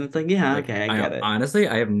things. And it's like, yeah, Like okay, I I get it. honestly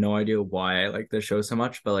I have no idea why I like this show so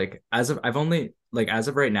much, but like as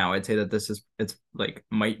of right now, I'd say that it's like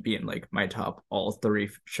might be in like my top all three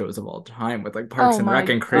shows of all time with like Parks Oh and Rec my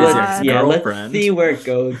and Crazy God. Let's Ex-Girlfriend. see where it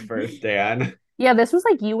goes first, Dan. Yeah, this was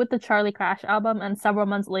like you with the Charlie Crash album, and several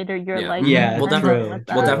months later you're Yeah. like, Yeah, We'll I'm definitely done with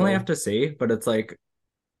we'll that. definitely have to see, but it's like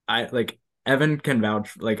I like Evan can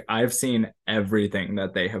vouch. Like, I've seen everything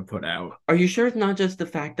that they have put out. Are you sure it's not just the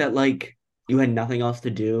fact that like you had nothing else to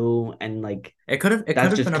do and like It could have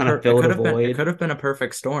that's just been kind of filled a void? it could have been a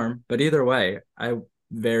perfect storm. But either way, I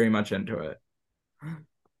very much into it.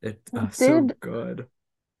 It's so Did good.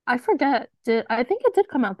 I forget? Did I think it did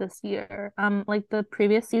come out this year? Like the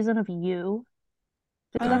previous season of You.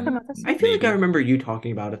 Did that come out this I year? feel like I Maybe. remember you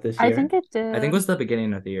talking about it this I year. think it I think it did. was the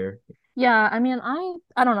beginning of the year. Yeah, I mean,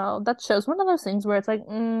 I don't know. That show's one of those things where it's like,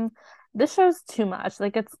 this show's too much.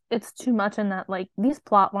 Like it's too much in that like these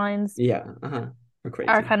plot lines Yeah, we're are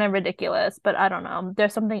crazy. kind of ridiculous, but I don't know. There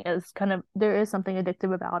is something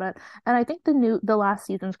addictive about it. And I think the last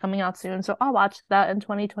season's coming out soon, so I'll watch that in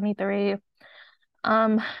 2023.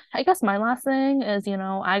 Um, I guess my last thing is,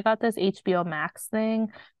 I got this HBO Max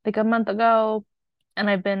thing like a month ago, and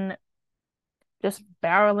I've been just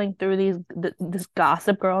barreling through this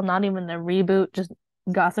Gossip Girl, not even the reboot, just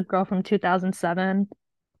Gossip Girl from 2007.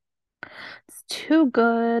 It's too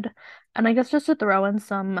good. And I guess just to throw in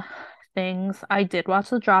some things, I did watch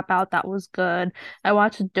The Dropout. That was good. I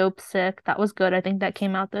watched Dope Sick. That was good. I think that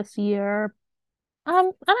came out this year.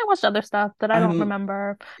 And I watched other stuff that I don't Um,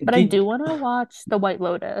 remember, but I do did want to watch The White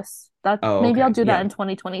Lotus. That oh maybe I'll okay, do that yeah. in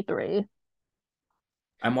 2023.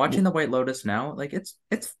 I'm watching The White Lotus now. Like, it's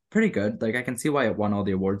pretty good. Like, I can see why it won all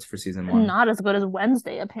the awards for season one. Not as good as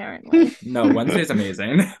Wednesday, apparently. No, Wednesday's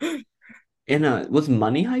amazing. In was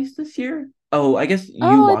Money Heist this year? Oh, I guess you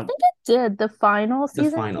Oh, I watched think it did. The final the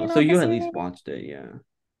season final, came so out you this at year, least maybe? watched it, yeah.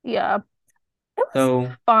 Yeah. It was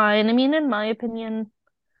So fine. I mean, in my opinion,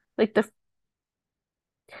 like the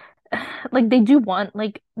like they do one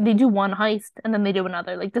heist and then they do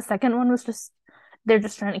another. Like the second one was just they're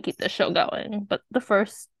just trying to keep the show going. But the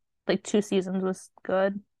first like two seasons was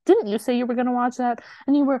good. Didn't you say you were gonna watch that?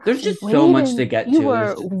 And there's just so much to get you to. were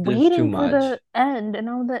There's too waiting for much. the end, and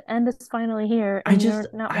now the end is finally here, and you're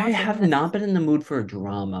not I watching have it. not been in the mood for a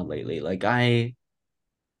drama lately. Like I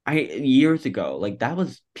years ago, like that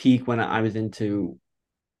was peak when I was into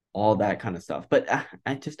all that kind of stuff. But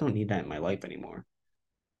I just don't need that in my life anymore.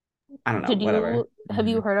 I don't know, Did whatever. you have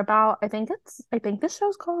you Mhm. heard about I think this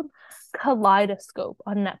show's called Kaleidoscope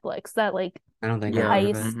on Netflix, that like I don't think I've Yeah.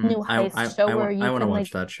 heard of it. new heist show where I you want to can watch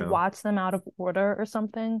like that show. watch them out of order or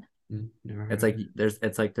something. Never It's heard of like it.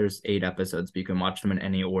 there's 8 episodes, but you can watch them in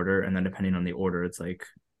any order, and then depending on the order, it's like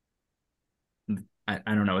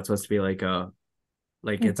I don't know. It's supposed to be like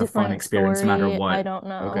it's a fun Different experience no matter story. I what don't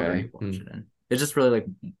order know. you watch it in. It's just really like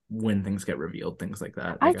when things get revealed, things like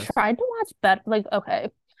that, I I guess. tried to watch better like okay.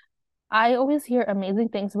 I always hear amazing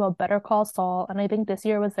things about Better Call Saul, and I think this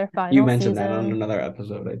year was their You final mentioned that on season. another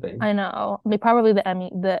episode, I think. I know. I mean, probably the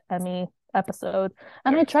Emmy episode.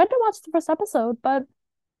 And I Yeah. tried to watch the first episode, but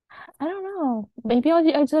I don't know. Maybe I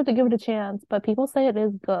just have to give it a chance, but people say it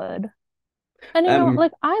is good. And Um,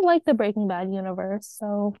 like I like the Breaking Bad universe,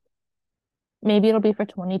 so maybe it'll be for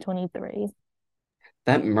 2023.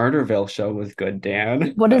 that Murderville show was good,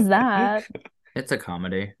 Dan. What is that? It's a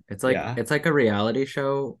comedy. Yeah. It's like a reality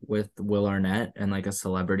show with Will Arnett and like a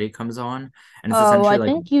celebrity comes on, and it's Oh, essentially I like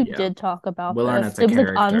think you yeah, did talk about Will this. Arnett's a It was like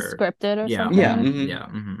character. unscripted or Yeah, Yeah. something. Mhm.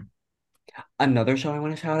 yeah, Another show I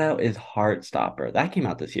want to shout out is Heartstopper. That came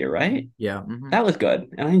out this year, right? yeah. That was good,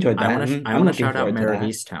 and I enjoyed that. I I'm want to looking shout out forward to Mayor of that.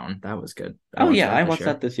 Easttown. That was good. I Oh watched yeah, that I this watched year.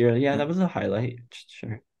 that this year. Yeah, Yeah. that was a highlight.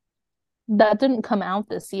 Sure. That didn't come out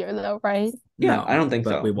this year though, right? Yeah, I No, don't think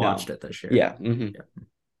but we so. watched No. it this year. Yeah. Yeah.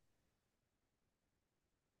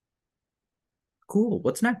 Cool.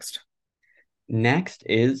 What's next? Next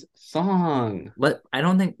is song. I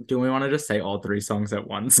don't think, do we want to just say all three songs at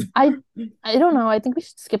once? I I don't know. I think we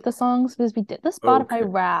should skip the songs because we did the Spotify Okay.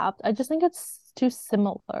 Wrapped. I just think it's too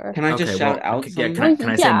similar. Can I just Okay, shout well, out yeah, some? can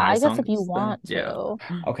I say Yeah, my I guess if you songs then? want Yeah. to.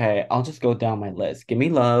 Okay, I'll just go down my list. Give me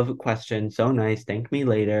love, question, so nice, thank me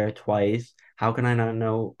later, twice. How can I not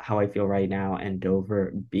know how I feel right now? And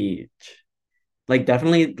Dover Beach. Like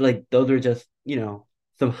definitely like those are just,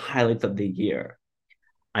 some highlights of the year.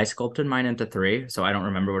 I sculpted mine into three, so I don't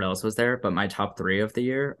remember what else was there, but my top three of the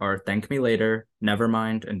year are Thank Me Later,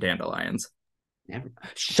 Nevermind, and Dandelions.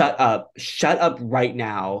 Shut up. Shut up right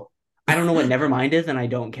now. I don't know what Nevermind is and I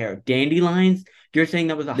don't care. Dandelions, you're saying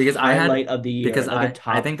that was a Because I had highlight of the year, because like a I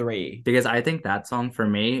top think three. because I think that song for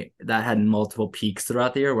me that had multiple peaks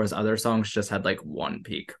throughout the year, whereas other songs just had like one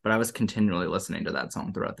peak. But I was continually listening to that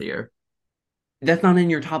song throughout the year. That's not in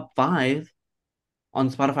your top five on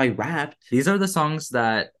Spotify Wrapped. These are the songs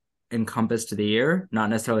that encompassed the year, not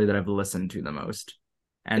necessarily that I've listened to the most.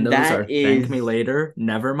 And those are That Thank Me is Later,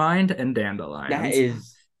 Nevermind, and that Dandelions.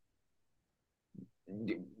 is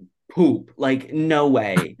poop. Like, no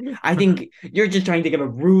way. I think you're just trying to get a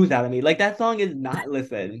ruse out of me. Like that song is not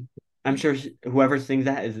listen. I'm sure whoever sings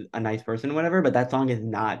that is a nice person or whatever, but that song is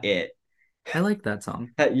not it. I like that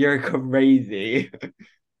song. You're crazy.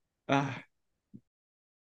 Ugh.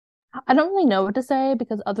 I don't really know what to say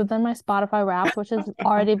because other than my Spotify Wrapped, which has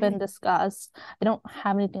already been discussed, I don't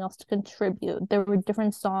have anything else to contribute. There were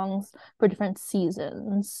different songs for different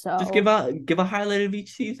seasons, Just so give a highlight of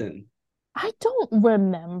each season. I don't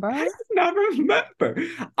remember. Not remember.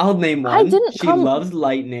 I'll name I one. didn't She come loves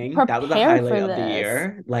lightning. That was a prepared highlight for of the this,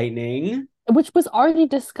 year. Lightning. which was already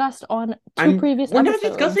discussed on two previous We're not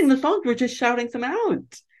discussing episodes. the songs, we're just shouting some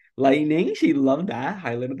out. Lightning, she loved that.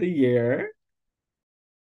 Highlight of the year.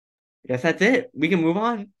 Guess that's it. We can move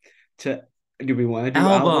on to do we want to do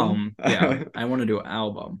album? Album. Yeah, I want to do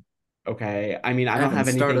album. Okay. I mean, I don't Evan, have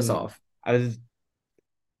start us anything. off. I was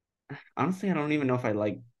honestly, I don't even know if I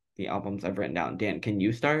like the albums I've written down. Dan, can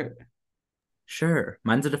you start? Sure.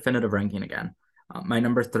 Mine's a definitive ranking again. My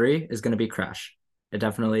number 3 is going to be Crash. It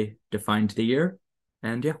definitely defined the year.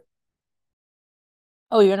 And yeah,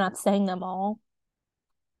 Oh, you're not saying them all.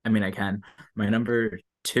 I mean, I can. My number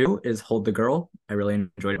 2 is Hold the Girl. I really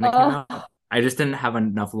enjoyed it when it came Uh, out. I just didn't have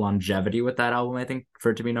enough longevity with that album, I think,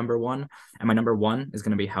 for it to be number 1. And my number 1 is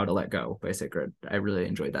going to be How to Let Go by Sacred. I really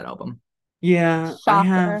enjoyed that album. Yeah,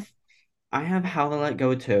 shocker. I have How to Let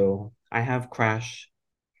Go too. I have Crash.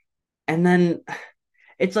 And then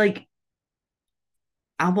it's like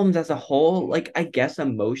albums as a whole, like I guess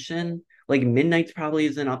Emotion, like Midnight's probably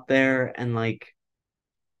isn't up there, and like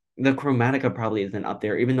the Chromatica probably isn't up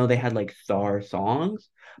there, even though they had like star songs.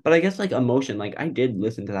 But I guess like Emotion, like I did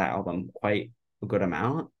listen to that album quite a good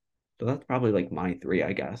amount. So that's probably like my three,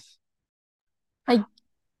 I guess. I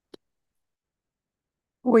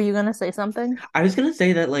Were you gonna say something? I was gonna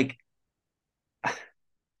say that like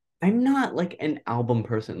I'm not like an album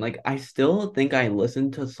person. Like I still think I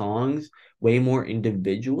listen to songs way more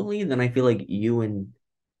individually than I feel like you and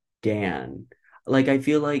Dan. Like I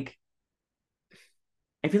feel like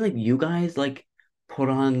you guys like put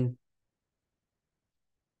on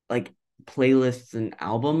like playlists and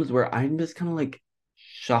albums where I'm just kind of like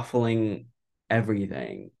shuffling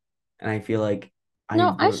everything. And I feel like I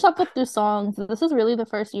No, I would shuffled through songs. This is really the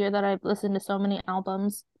first year that I've listened to so many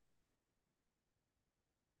albums.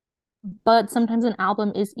 But sometimes an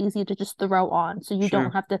album is easy to just throw on, so you don't sure,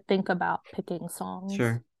 have to think about picking songs.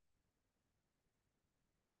 sure.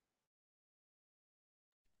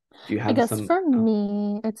 Do you I have guess some for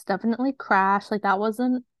me, it's definitely Crash. Like that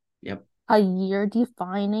wasn't yep. a year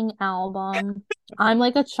defining album. I'm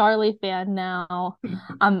like a Charlie fan now.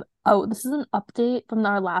 Oh, this is an update from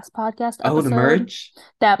our last podcast Oh, the episode. merch?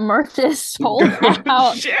 That merch is sold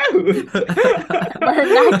out. Shoot. We're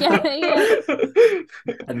not getting it.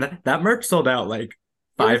 And that merch sold out like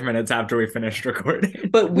It was 5 minutes after we finished recording.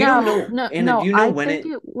 But we don't know, Anna, do no. you know I when think it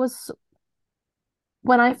it was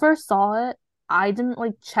when I first saw it, I didn't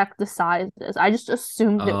like check the sizes. I just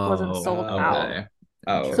assumed it wasn't Oh, sold Oh, out. okay.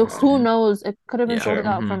 So okay. who Interesting. knows? It could have been Yeah. sold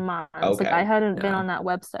out Mhm. from months. Like I Okay. hadn't been Yeah. on that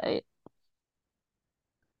website.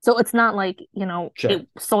 So it's not like, Sure. it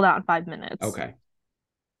sold out in 5 minutes. Okay.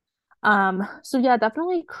 So yeah,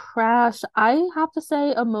 definitely Crash. I have to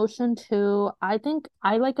say Emotion too. I think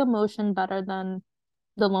I like Emotion better than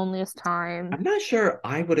The Loneliest Time. I'm not sure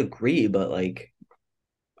I would agree, but like,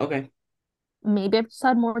 okay. Maybe I've just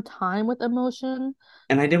had more time with Emotion,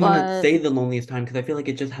 And I didn't want to but say the loneliest time because I feel like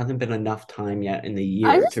it just hasn't been enough time yet in the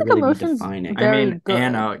I year just to think really be Emotion's defining. I very mean, good.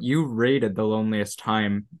 Anna, you rated The Loneliest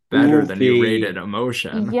Time better than you rated Goofy.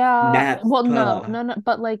 Emotion. Yeah, well, no, Nappa. no, no,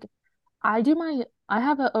 but like I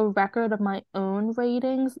have a record of my own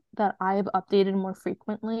ratings that I've updated more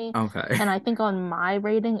frequently, Okay. and I think on my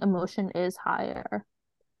rating, Emotion is higher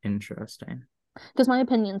Interesting. because my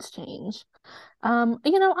opinions change. I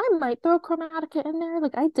might throw Chromatica in there.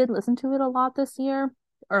 Like I did listen to it a lot this year,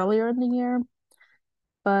 earlier in the year,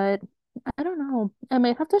 but I don't know. I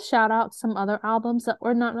might have to shout out some other albums that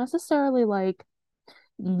were not necessarily like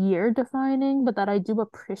year defining, but that I do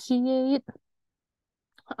appreciate.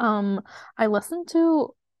 I listened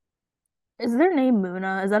to, is their name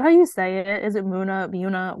Muna? Is that how you say it? Is it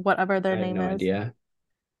Muna, whatever their I have name no is? idea.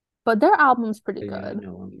 But their album's pretty Yeah, I good.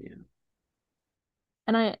 know yeah.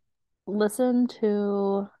 And I listened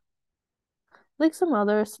to like some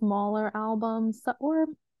other smaller albums that were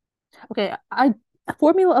okay. I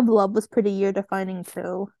Formula of Love was pretty year defining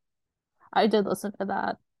too. I did listen to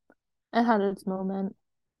that. It had its moment.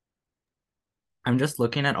 I'm just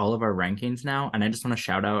looking at all of our rankings now, and I just want to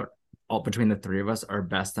shout out all between the three of us our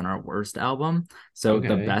best and our worst album. So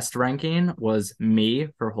the Okay. best ranking was me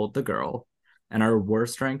for Hold the Girl, and our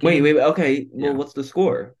worst ranking, Wait. Okay. Well, yeah, what's the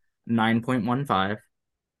score? 9.15,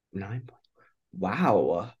 9.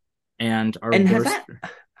 Wow. and our And has worst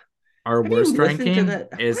that Our Have you worst listened to ranking that?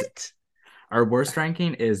 is What? our worst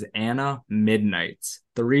ranking is Anna Midnight's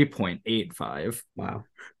 3.85. Wow.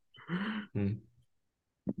 Hmm.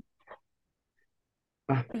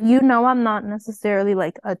 You know, I'm not necessarily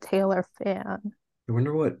like a Taylor fan. I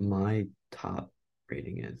wonder what my top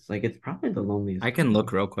rating is. Like, it's probably The Loneliest I can Planet.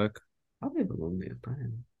 look real quick. Probably The Loneliest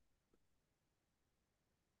Planet.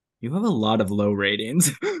 You have a lot of low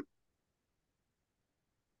ratings.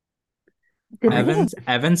 Did he?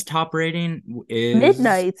 Evan's top rating is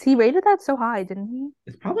Midnights. He rated that so high, didn't he?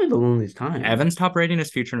 It's probably The Loneliest Time. Evan's top rating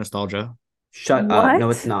is Future Nostalgia. Shut up. No,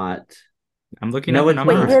 What? it's not. I'm looking No, at the it's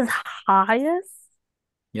Wait, numbers. not. his highest?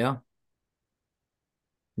 Yeah.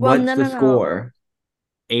 Well, What's no, the no, no. score?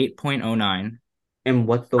 8.09. And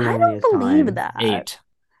what's The I don't Loneliest believe Time? that. 8.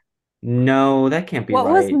 No, that can't be What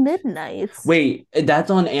was right. Midnights? Wait, that's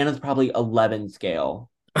on Anna's probably 11 scale.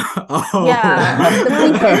 Oh. Yeah,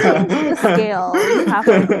 please change the scale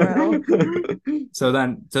halfway through. So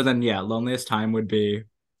then yeah, Loneliest Time would be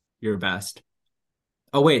your best.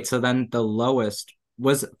 Oh wait, so then the lowest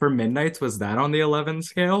was for Midnights, was that on the 11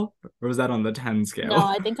 scale or was that on the 10 No, scale?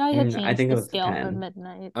 I think I had I changed think it the was scale for 10.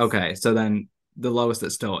 Midnights. Okay, so then the lowest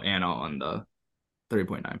is still Anna on the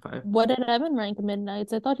 3.95. What did Evan rank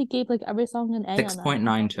Midnights? I thought he gave like every song an A on that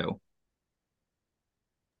album.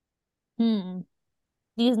 6.92.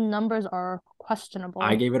 These numbers are questionable.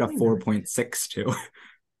 I gave it a Probably not. 4.62.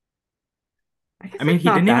 I guess I mean, it's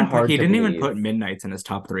not that hard he to didn't even believe. put Midnights in his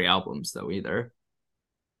top 3 albums though either.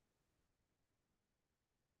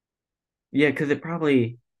 Yeah, because it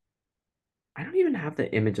probably. I don't even have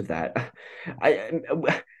the image of that. I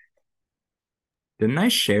Didn't I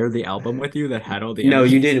share the album with you that had all the No,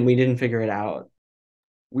 you images? didn't. We didn't figure it out.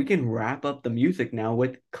 We can wrap up the music now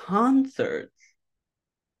with concerts.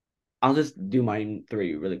 I'll just do mine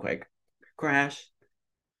 3 really quick. Crash.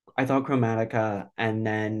 I thought Chromatica, and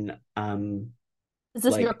then Is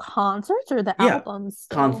this your like concerts or the yeah, albums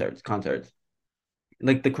still? concerts.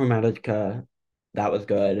 Like the Chromatica, that was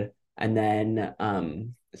good. And then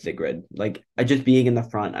Sigrid. Like just being in the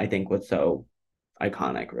front, I think was so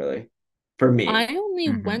iconic, really. For me. I only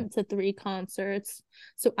Mhm. went to 3 concerts.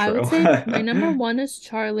 So I True. would say my number 1 is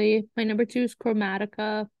Charlie, my number 2 is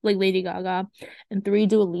Chromatica, like Lady Gaga, and 3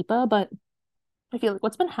 Dua Lipa. But I feel like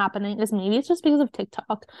what's been happening is maybe it's just because of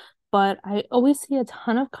TikTok, but I always see a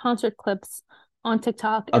ton of concert clips on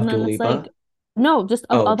TikTok, Of and then Dua it's like, Lipa? no, just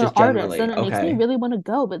of Oh, other just artists, generally. and it makes me Okay. really want to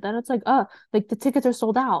go. But then it's like the tickets are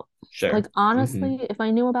sold out. Sure. Like honestly, if I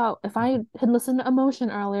had listened to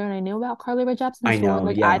Emotion earlier and I knew about Carly Rae I Jepsen's tour, know,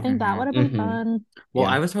 like yeah. I think that would have been fun. Well,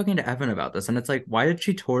 Yeah. I was talking to Evan about this, and it's like, why did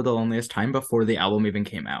she tour The Loneliest Time before the album even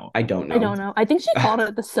came out? I don't I don't know. know. I think she called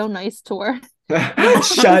it the So Nice tour.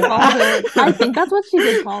 Shut called up. I think that's what she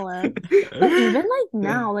did call it. But even like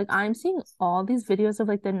now, like I'm seeing all these videos of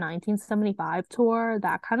like the 1975 tour.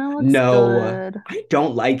 That kind of looks No, good. I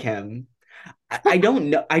don't like him. I don't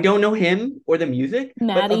know him or the music, but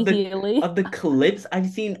Maddie Healy. of the clips I've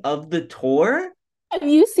seen of the tour, Have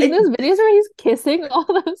you seen those videos where he's kissing all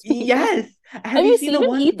those people? yes. Have you seen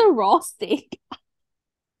him eat the raw steak?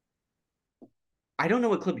 I don't know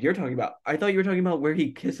what clip you're talking about. I thought you were talking about where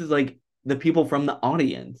he kisses like the people from the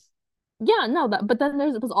audience. Yeah, no, but then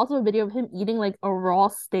was also a video of him eating like a raw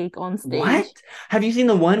steak on stage. What? Have you seen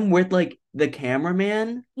the one with like the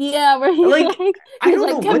cameraman? Yeah, where he's Like, like I he's don't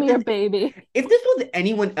like, know come what here, this. baby. If this was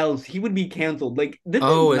anyone else, he would be canceled. Like this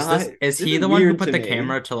Oh, is not. is this he is the one who weird put to the me.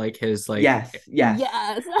 camera to like his like Yes. Yes.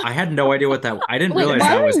 I had no idea what that I didn't Wait, realize why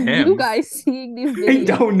that was are him. you guys seeing these I videos?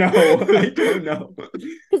 don't know. I don't know.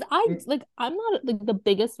 Because I'm not like the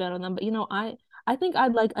biggest fan of them, but I think I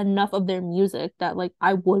like enough of their music that like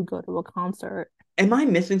I would go to a concert. Am I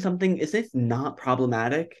missing something? Is this not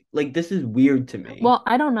problematic? Like this is weird to me. Well,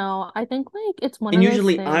 I don't know. I think like it's one and of those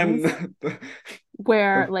usually things I'm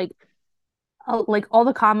where like all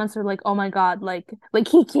the comments are like, oh my God, like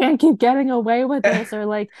he can't keep getting away with this, or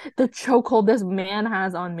like the chokehold this man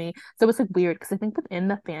has on me. So it's like weird because I think within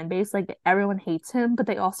the fan base, like everyone hates him, but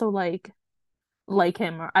they also like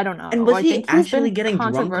him, or I don't know. And was I he think he's actually been getting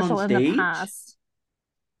drunk on controversial in the stage? past.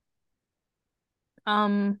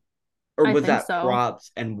 Or I was think that so.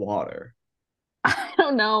 props and water? I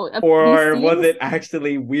don't know. Or was it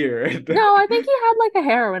actually weird? No, I think he had like a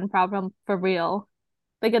heroin problem for real,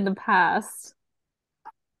 like in the past.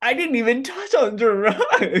 I didn't even touch on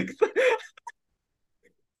drugs.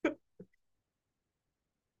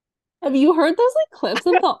 Have you heard those like clips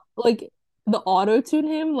of the auto tune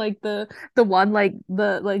him, like the one like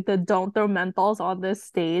the don't throw menthols on this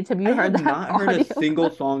stage? Have you I heard have that not heard a audio single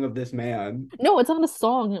clip? song of this man. No, it's not a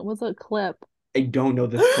song. It was a clip. I don't know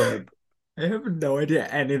this clip. I have no idea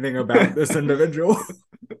anything about this individual.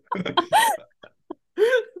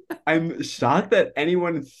 I'm shocked that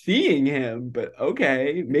anyone's seeing him, but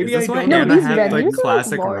okay. Is Maybe I this why don't No, Anna these had like venues understand. are like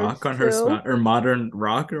classic large rock on her too. or modern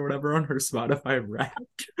rock or whatever on her Spotify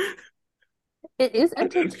Wrapped? It is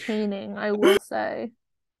entertaining, I will say.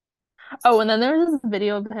 Oh, and then there's this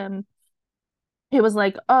video of him. He was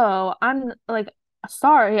like, "Oh, I'm like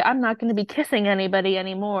sorry, I'm not going to be kissing anybody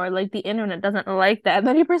anymore. Like the internet doesn't like that." And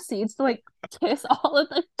then he proceeds to like kiss all of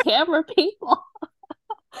the camera people.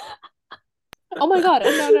 Oh my God.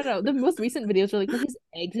 And no. The most recent videos are like when he's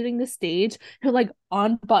exiting the stage, he'll like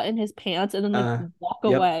unbutton his pants and then like walk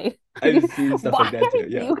Yep. away. I've seen stuff Why like that too. are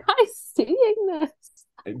Yeah. you guys seeing this?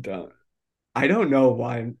 I don't know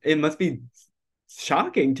why. It must be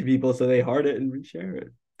shocking to people, so they heart it and reshare it.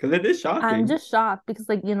 Because it is I'm shocking. just shocked because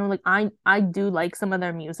like like I do like some of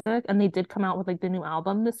their music and they did come out with like the new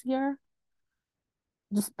album this year,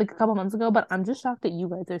 just like a couple months ago, but I'm just shocked that you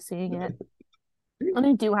guys are seeing it. And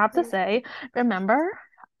I do have to say, remember,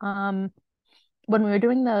 um, when we were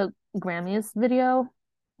doing the Grammys video,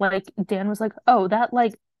 like Dan was like, "Oh, that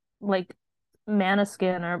like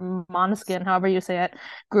Maneskin or Monoskin, however you say it,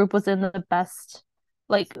 group was in the best,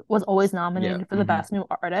 like was always Yeah. nominated for the best new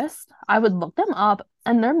artist." I would look them up,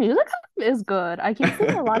 and their music is good. I keep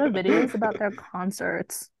seeing a lot of videos about their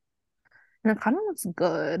concerts, and it kind of looks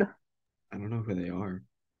good. I don't know who they are.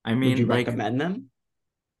 I Would you mean, like recommend them?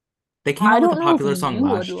 they came I out with a don't know if popular song you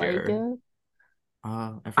would last like year. it.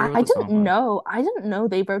 I forget what I the song didn't was. know. I didn't know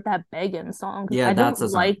they wrote that Beggin song because Yeah, I that's don't the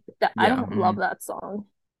song. like that. I Yeah. don't love that song.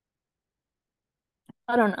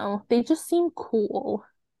 I don't know. They just seem cool.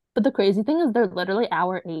 But the crazy thing is they're literally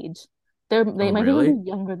our age. Oh, They might really? even be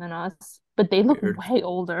younger than us, but they look Weird. way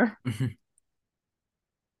older.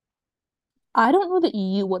 I don't know that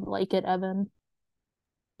you would like it, Evan.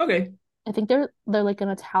 Okay. I think they're like an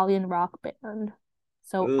Italian rock band.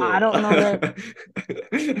 So I don't know that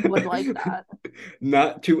Ugh. you would like that.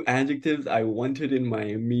 Not two adjectives I wanted in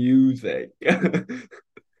my music.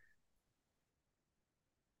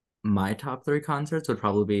 My top three concerts would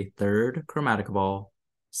probably be third, Chromatica Ball,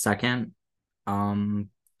 second,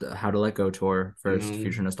 the How to Let Go tour, first,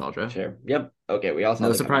 Future Nostalgia. Sure. Yep. Okay. We all saw No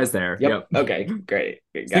that surprise coming. there. Yep. Yep. Okay. Great.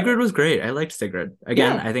 Got Sigrid it. was great. I liked Sigrid.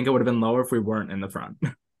 Again, Yeah. I think it would have been lower if we weren't in the front.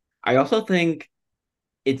 I also think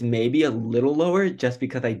it's maybe a little lower just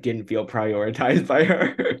because I didn't feel prioritized by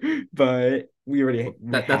her. But we already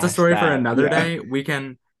That's a rehashed story for that. another Yeah. day. We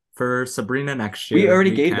can, for Sabrina next We year,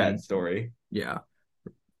 already we gave can, that story. yeah.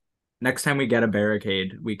 Next time we get a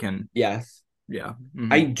barricade, we can, Yes. yeah.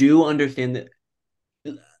 I do understand that.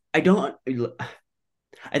 I don't.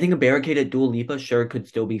 I think a barricade at Dua Lipa sure could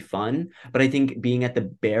still be fun, but I think being at the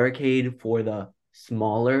barricade for the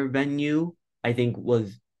smaller venue, I think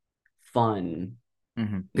was fun.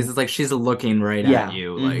 Because it's like she's looking right at Yeah.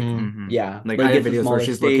 you, Yeah. like I have it's a videos where smaller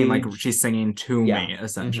she's looking like stage. she's singing to Yeah. me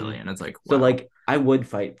essentially, and it's like, So wow. like I would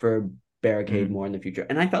fight for barricade Mhm. more in the future.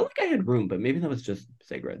 And I felt like I had room, but maybe that was just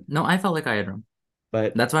Sigrid. No, I felt like I had room.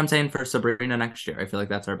 But That's what I'm saying for Sabrina next year. I feel like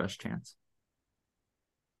that's our best chance.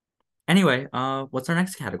 Anyway, what's our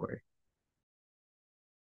next category?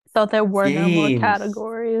 So there were no more games.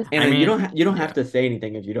 categories. And I mean, you don't yeah. have to say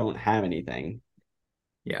anything if you don't have anything.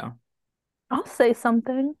 Yeah. I'll say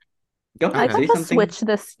something. Go I ahead, got say the something. Switch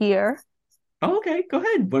this year. Oh, okay, go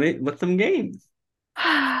ahead. What's some games?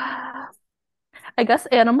 I guess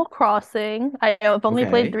Animal Crossing. I've only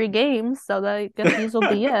played Okay. 3 games, so I guess these will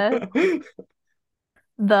be it.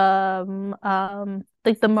 The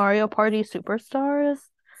like the Mario Party Superstars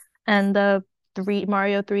and the three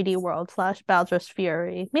Mario 3D World / Bowser's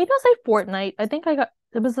Fury. Maybe I'll say Fortnite. I think I got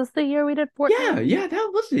was this the year we did Fortnite? Yeah,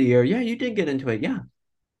 that was the year. Yeah, you did get into it. Yeah.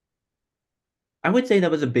 I would say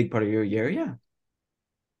that was a big part of your year. Yeah.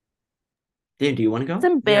 Dan, do you want to It's go?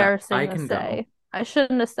 Yeah, I embarrassing to can go. say. I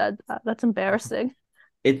shouldn't have said that. That's embarrassing.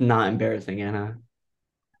 It's not embarrassing, Anna.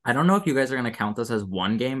 I don't know if you guys are gonna count this as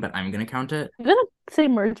one game, but I'm gonna count it. I'm gonna say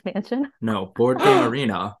Merge Mansion. No, Board Game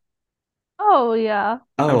Arena. Oh yeah.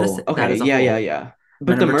 Oh, that okay. as a Yeah, whole.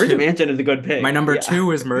 But the number Merge two- Mansion is a good pick. My number Yeah.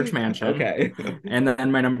 2 is Merge Mansion. Okay. And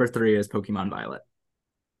then my number 3 is Pokemon Violet.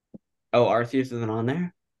 Oh, Arceus isn't on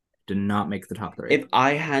there? Did not make the top 3. If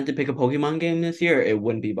I had to pick a Pokemon game this year, it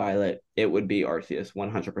wouldn't be Violet. It would be Arceus,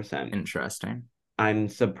 100%. Interesting. I'm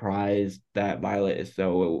surprised that Violet is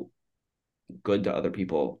so good to other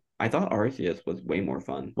people. I thought Arceus was way more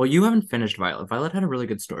fun. Well, you haven't finished Violet. Violet had a really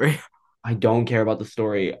good story. I don't care about the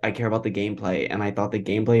story. I care about the gameplay, and I thought the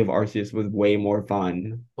gameplay of Arceus was way more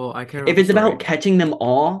fun. Well, I care about If the it's story. about catching them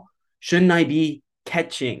all, shouldn't I be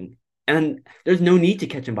catching And there's no need to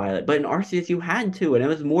catch in Violet, but in Arceus you had to, and it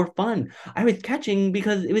was more fun. I was catching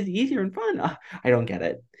because it was easier and fun. I don't get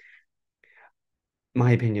it.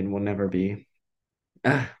 My opinion will never be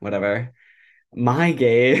whatever. My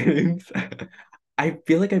games. I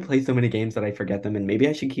feel like I play so many games that I forget them, and maybe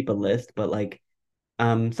I should keep a list, but like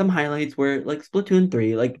some highlights were like Splatoon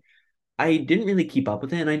 3. Like I didn't really keep up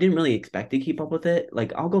with it, and I didn't really expect to keep up with it.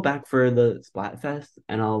 Like I'll go back for the Splatfest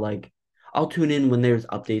and I'll tune in when there's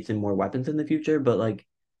updates and more weapons in the future, but like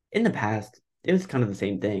in the past, it was kind of the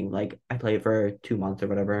same thing. Like I play it for 2 months or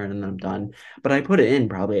whatever and then I'm done. But I put it in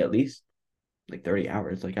probably at least like 30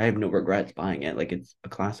 hours. Like I have no regrets buying it. Like it's a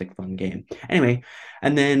classic fun game. Anyway,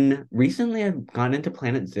 and then recently I've gone into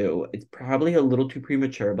Planet Zoo. It's probably a little too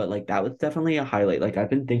premature, but like that was definitely a highlight. Like I've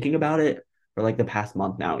been thinking about it for like the past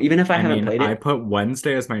month now. Even if I I haven't mean, played I it, put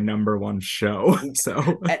Wednesday as my #1 show.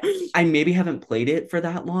 So I maybe haven't played it for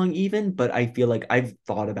that long even, but I feel like I've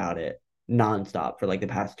thought about it nonstop for like the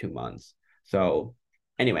past 2 months. So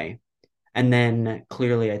anyway, and then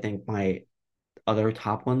clearly I think my other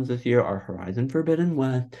top ones this year are Horizon Forbidden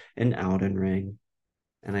West and Elden Ring.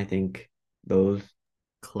 And I think those,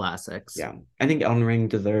 classics. yeah, I think Elden Ring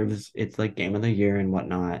deserves its like game of the year and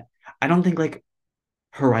whatnot. I don't think like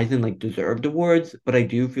Horizon like deserved awards, but I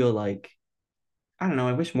do feel like I don't know.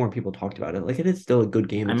 I wish more people talked about it. Like it is still a good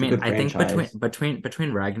game. I It's a mean, good I think between franchise.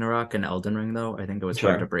 between Ragnarok and Elden Ring, though, I think it was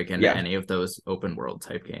hard to Sure. break into Yeah. any of those open world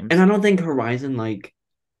type And games. I don't think Horizon like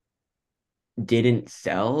didn't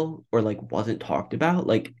sell or like wasn't talked about.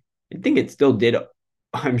 Like I think it still did,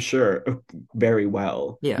 I'm sure, very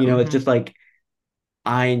well. Yeah. You know, it's Mhm. just like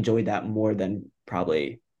I enjoyed that more than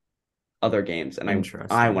probably other games, and I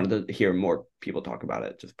Interesting. wanted to hear more people talk about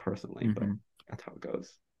it just personally, but Hmm. that's how it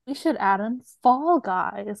goes. We should add in Fall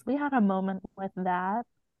Guys. We had a moment with that.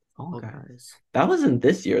 Oh, Fall guys. Guys. That wasn't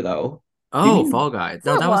this year though. Do you Oh, mean Fall Guys.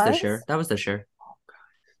 No, Yeah, it that was this year. was That was this year.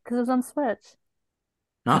 because it was on Switch.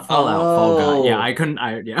 Not Fallout, Fall Guy. Yeah, Oh, I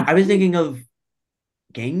couldn't. Yeah. I was thinking of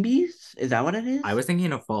Gang Beasts? Is that what it I is? was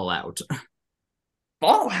thinking of Fallout.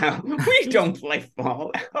 Fallout. We don't play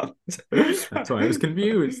Fallout. That's why I was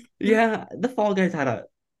confused. Yeah, the Fall Guys had a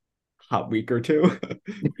hot week or two.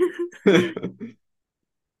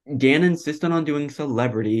 Dan insisted on doing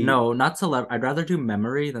celebrity. No, not celeb. I'd rather do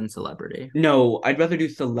memory than celebrity. No, I'd rather do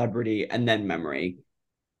celebrity and then memory.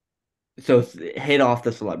 So hit off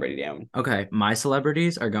the celebrity down. Okay, my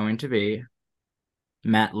celebrities are going to be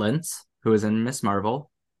Matt Lintz, who is in Miss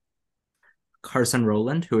Marvel, Carson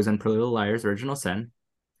Rowland, who is in Pretty Little Liars: Original Sin,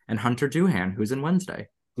 and Hunter Doohan, who's in Wednesday.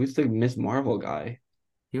 Who's the Miss Marvel guy?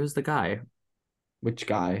 He was the guy, Which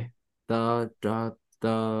guy?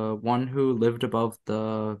 the one who lived above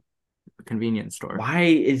the convenience store. Why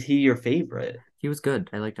is he your favorite? He was good.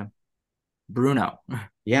 I liked him. Bruno.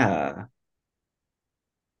 Yeah.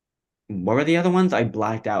 What were the other ones? I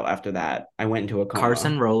blacked out after that. I went into a coma.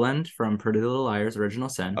 Carson Rowland from Pretty Little Liars: Original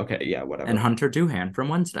Sin, Okay, yeah, whatever. and Hunter Doohan from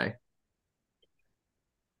Wednesday.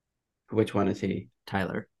 Which one is he?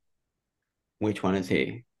 Tyler, Which one is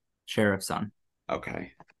he? sheriff's son.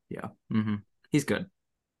 Okay, Yeah. He's good.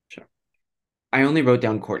 sure. I only wrote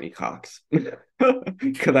down Courtney Cox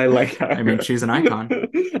because I like her. I mean, she's an icon.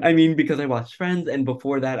 I mean, because I watched Friends, and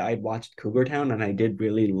before that, I'd watched Cougar Town, and I did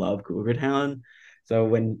really love Cougar Town. So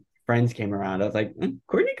when Friends came around, I was like,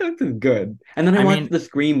 Courtney Cox is good. And then I I watched mean, the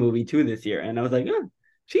Scream movie too this year, and I was like,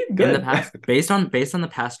 she's in the good. past, based on the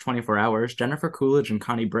past 24 hours, Jennifer Coolidge and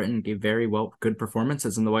Connie Britton gave very good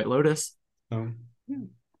performances in The White Lotus. Yeah,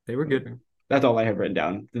 They were good. that's all I have written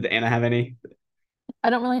down. Does Anna have any? I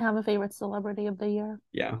don't really have a favorite celebrity of the year.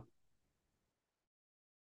 Yeah.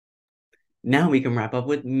 Now we can wrap up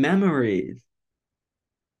with memories.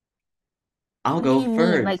 I'll What do go you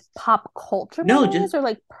mean, like first. pop culture No, memories just or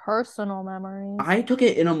like personal memories? I took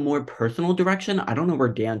it in a more personal direction. I don't know where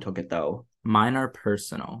Dan took it though. Mine are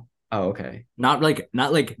personal. Oh, okay. Not like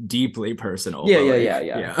deeply personal, Yeah, but yeah, like,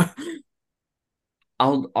 yeah. yeah.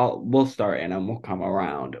 We'll start and then we'll come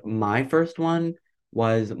around. My first one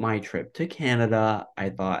was my trip to Canada. I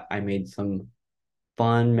thought I made some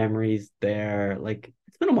fun memories there. Like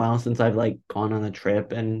it's been a while since I've like gone on a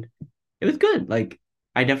trip and it was good. Like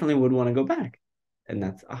I definitely would want to go back. And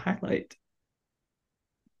that's a highlight.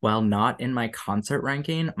 While not in my concert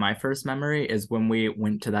ranking, my first memory is when we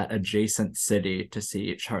went to that adjacent city to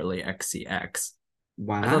see Charlie XCX.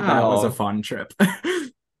 I thought that was a Wow. fun trip.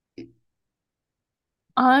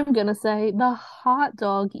 I'm gonna say the hot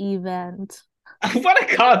dog event. What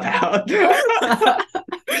a cop out. This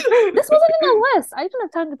wasn't in the list. I didn't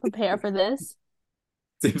have time to prepare for this.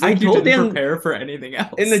 Seems I like you told didn't Dan prepare for anything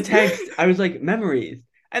else. in the text, I was like, memories.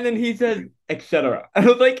 And then he said, etc. I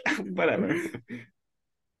was like, whatever.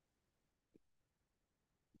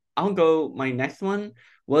 I'll go. My next one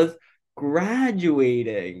was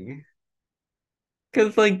graduating.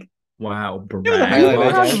 Because, like, Wow, it was a You highlight,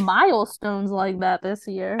 don't I have guess. milestones like that this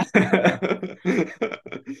year.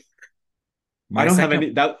 I My don't have second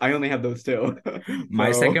any. That I only have those two.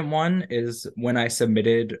 my So, second one is when I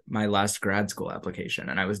submitted my last grad school application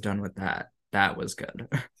and I was done with that. That was good.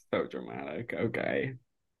 so dramatic. Okay.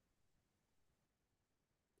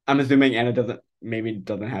 I'm assuming Anna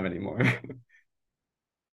doesn't have any more.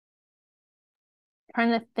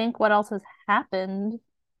 Trying to think what else has happened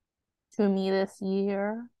to me this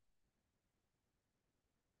year.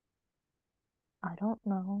 I don't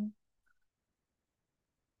know.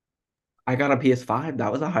 I got a PS5.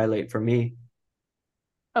 That was a highlight for me.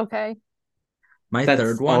 Okay. My That's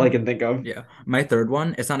third all I one, can think of. yeah, my third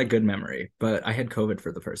one, it's not a good memory, but I had COVID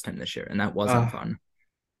for the first time this year, and that wasn't fun.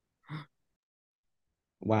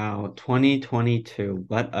 Wow, 2022.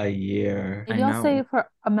 What a year. I Maybe I'll say know. for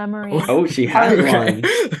a memory. Oh, she has one.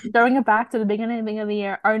 Throwing it back to the beginning of the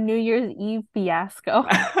year, our New Year's Eve fiasco.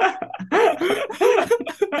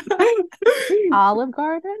 Olive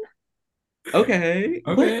Garden? Okay.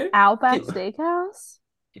 Okay. Outback Did, Steakhouse?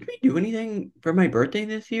 did we do anything for my birthday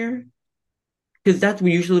this year? Because that's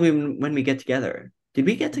usually when we get together. Did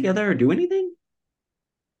we get together or do anything?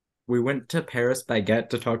 We went to Paris Baguette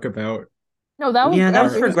to talk about. No, that was Yeah, that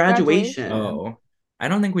was for his graduation. Oh, I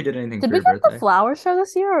don't think we did anything Did for we your get the birthday. flower show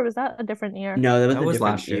this year, or was that a different year? No, that was That a was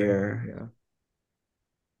different last year. Yeah.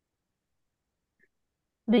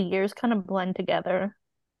 The years kind of blend together.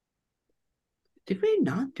 Did we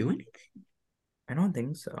not do anything? I don't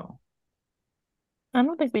think so. I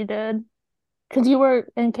don't think we did. Because you were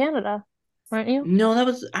in Canada, weren't you? No, that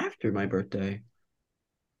was after my birthday.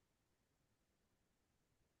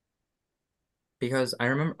 Because I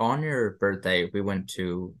remember on your birthday we went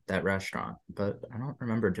to that restaurant, but I don't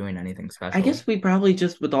remember doing anything special. I guess we probably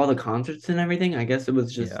just with all the concerts and everything, I guess it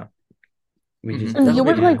was just Yeah. we just And you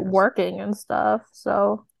were yeah. like working and stuff,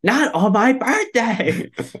 so. Not on my birthday.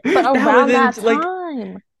 But That around was that like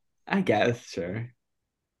time. I guess, sure.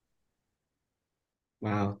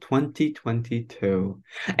 Wow, 2022.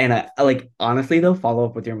 And I like honestly though, follow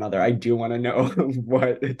up with your mother. I do want to know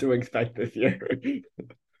what to expect this year.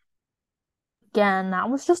 Again, that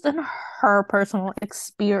was just in her personal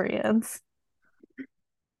experience.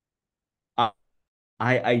 I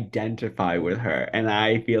identify with her and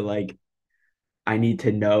I feel like I need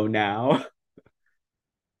to know now.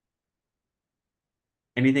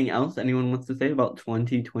 Anything else anyone wants to say about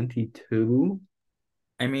 2022?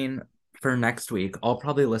 I mean, for next week, I'll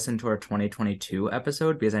probably listen to our 2022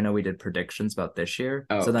 episode because I know we did predictions about this year.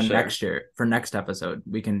 Oh, so then sure. next year, for next episode,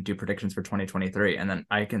 we can do predictions for 2023. And then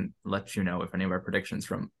I can let you know if any of our predictions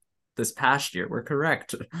from this past year were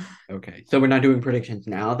correct. Okay. So we're not doing predictions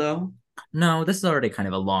now though? No, this is already kind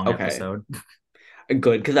of a long Okay. episode.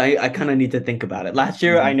 Good, because I kind of need to think about it. Last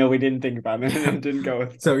year, I know we didn't think about it and it didn't go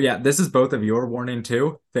with So yeah, this is both of your warning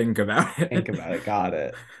too. Think about it. think about it. Got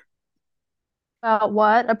it.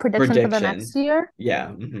 What? A prediction for the Prediction. next year? Yeah.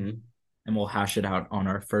 Mm-hmm. And we'll hash it out on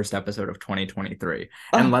our first episode of 2023.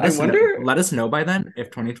 Oh, And I wonder. let us know by then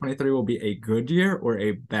if 2023 will be a good year or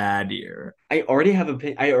a bad year. I already have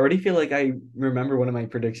I already feel like I remember one of my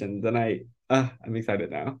predictions, and I'm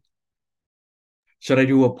excited now. Should I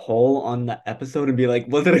do a poll on the episode and be like,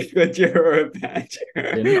 was it a good year or a bad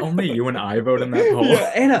year? Didn't only you and I vote in that poll?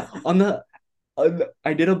 Yeah, Anna,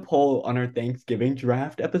 I did a poll on our Thanksgiving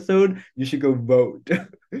draft episode. You should go vote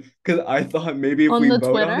because I thought maybe if On we the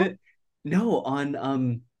vote on Twitter? it, no, on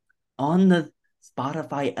the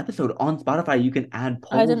Spotify episode. On Spotify, you can add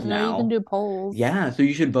I polls didn't know you now. can do polls. Yeah, so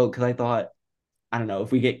you should vote because I thought, I don't know,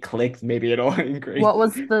 if we get clicks, maybe it'll increase. What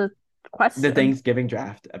was the question? The Thanksgiving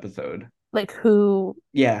draft episode? Like who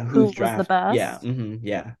Yeah, who whose was draft? the best? Yeah,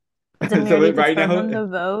 yeah. Didn't we So already right now, determine the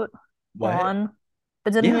vote what? on?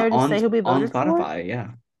 But didn't we Yeah, already say who we on voted for? Spotify, yeah.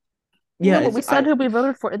 No, Yeah, but we said who we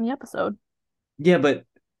voted for in the episode. yeah, but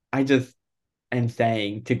I just am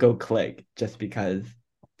saying to go click just because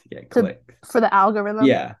to get To- clicks. For the algorithm.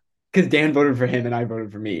 Yeah, because Dan voted for him and I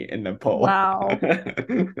voted for me in the poll. Wow.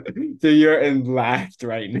 So you're in last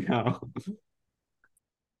right now.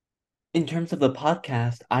 In terms of the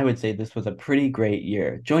podcast, I would say this was a pretty great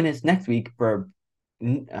year. Join us next week for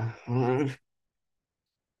another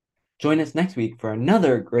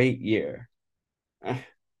great year.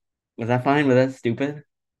 Was that fine? Was that stupid?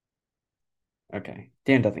 Okay,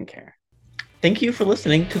 Dan doesn't care. Thank you for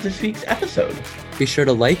listening to this week's episode. Be sure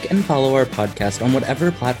to like and follow our podcast on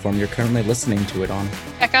whatever platform you're currently listening to it on.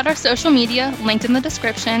 Check out our social media, linked in the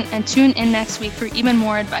description, and tune in next week for even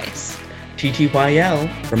more advice. TTYL.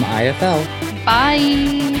 From IFL.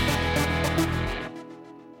 Bye!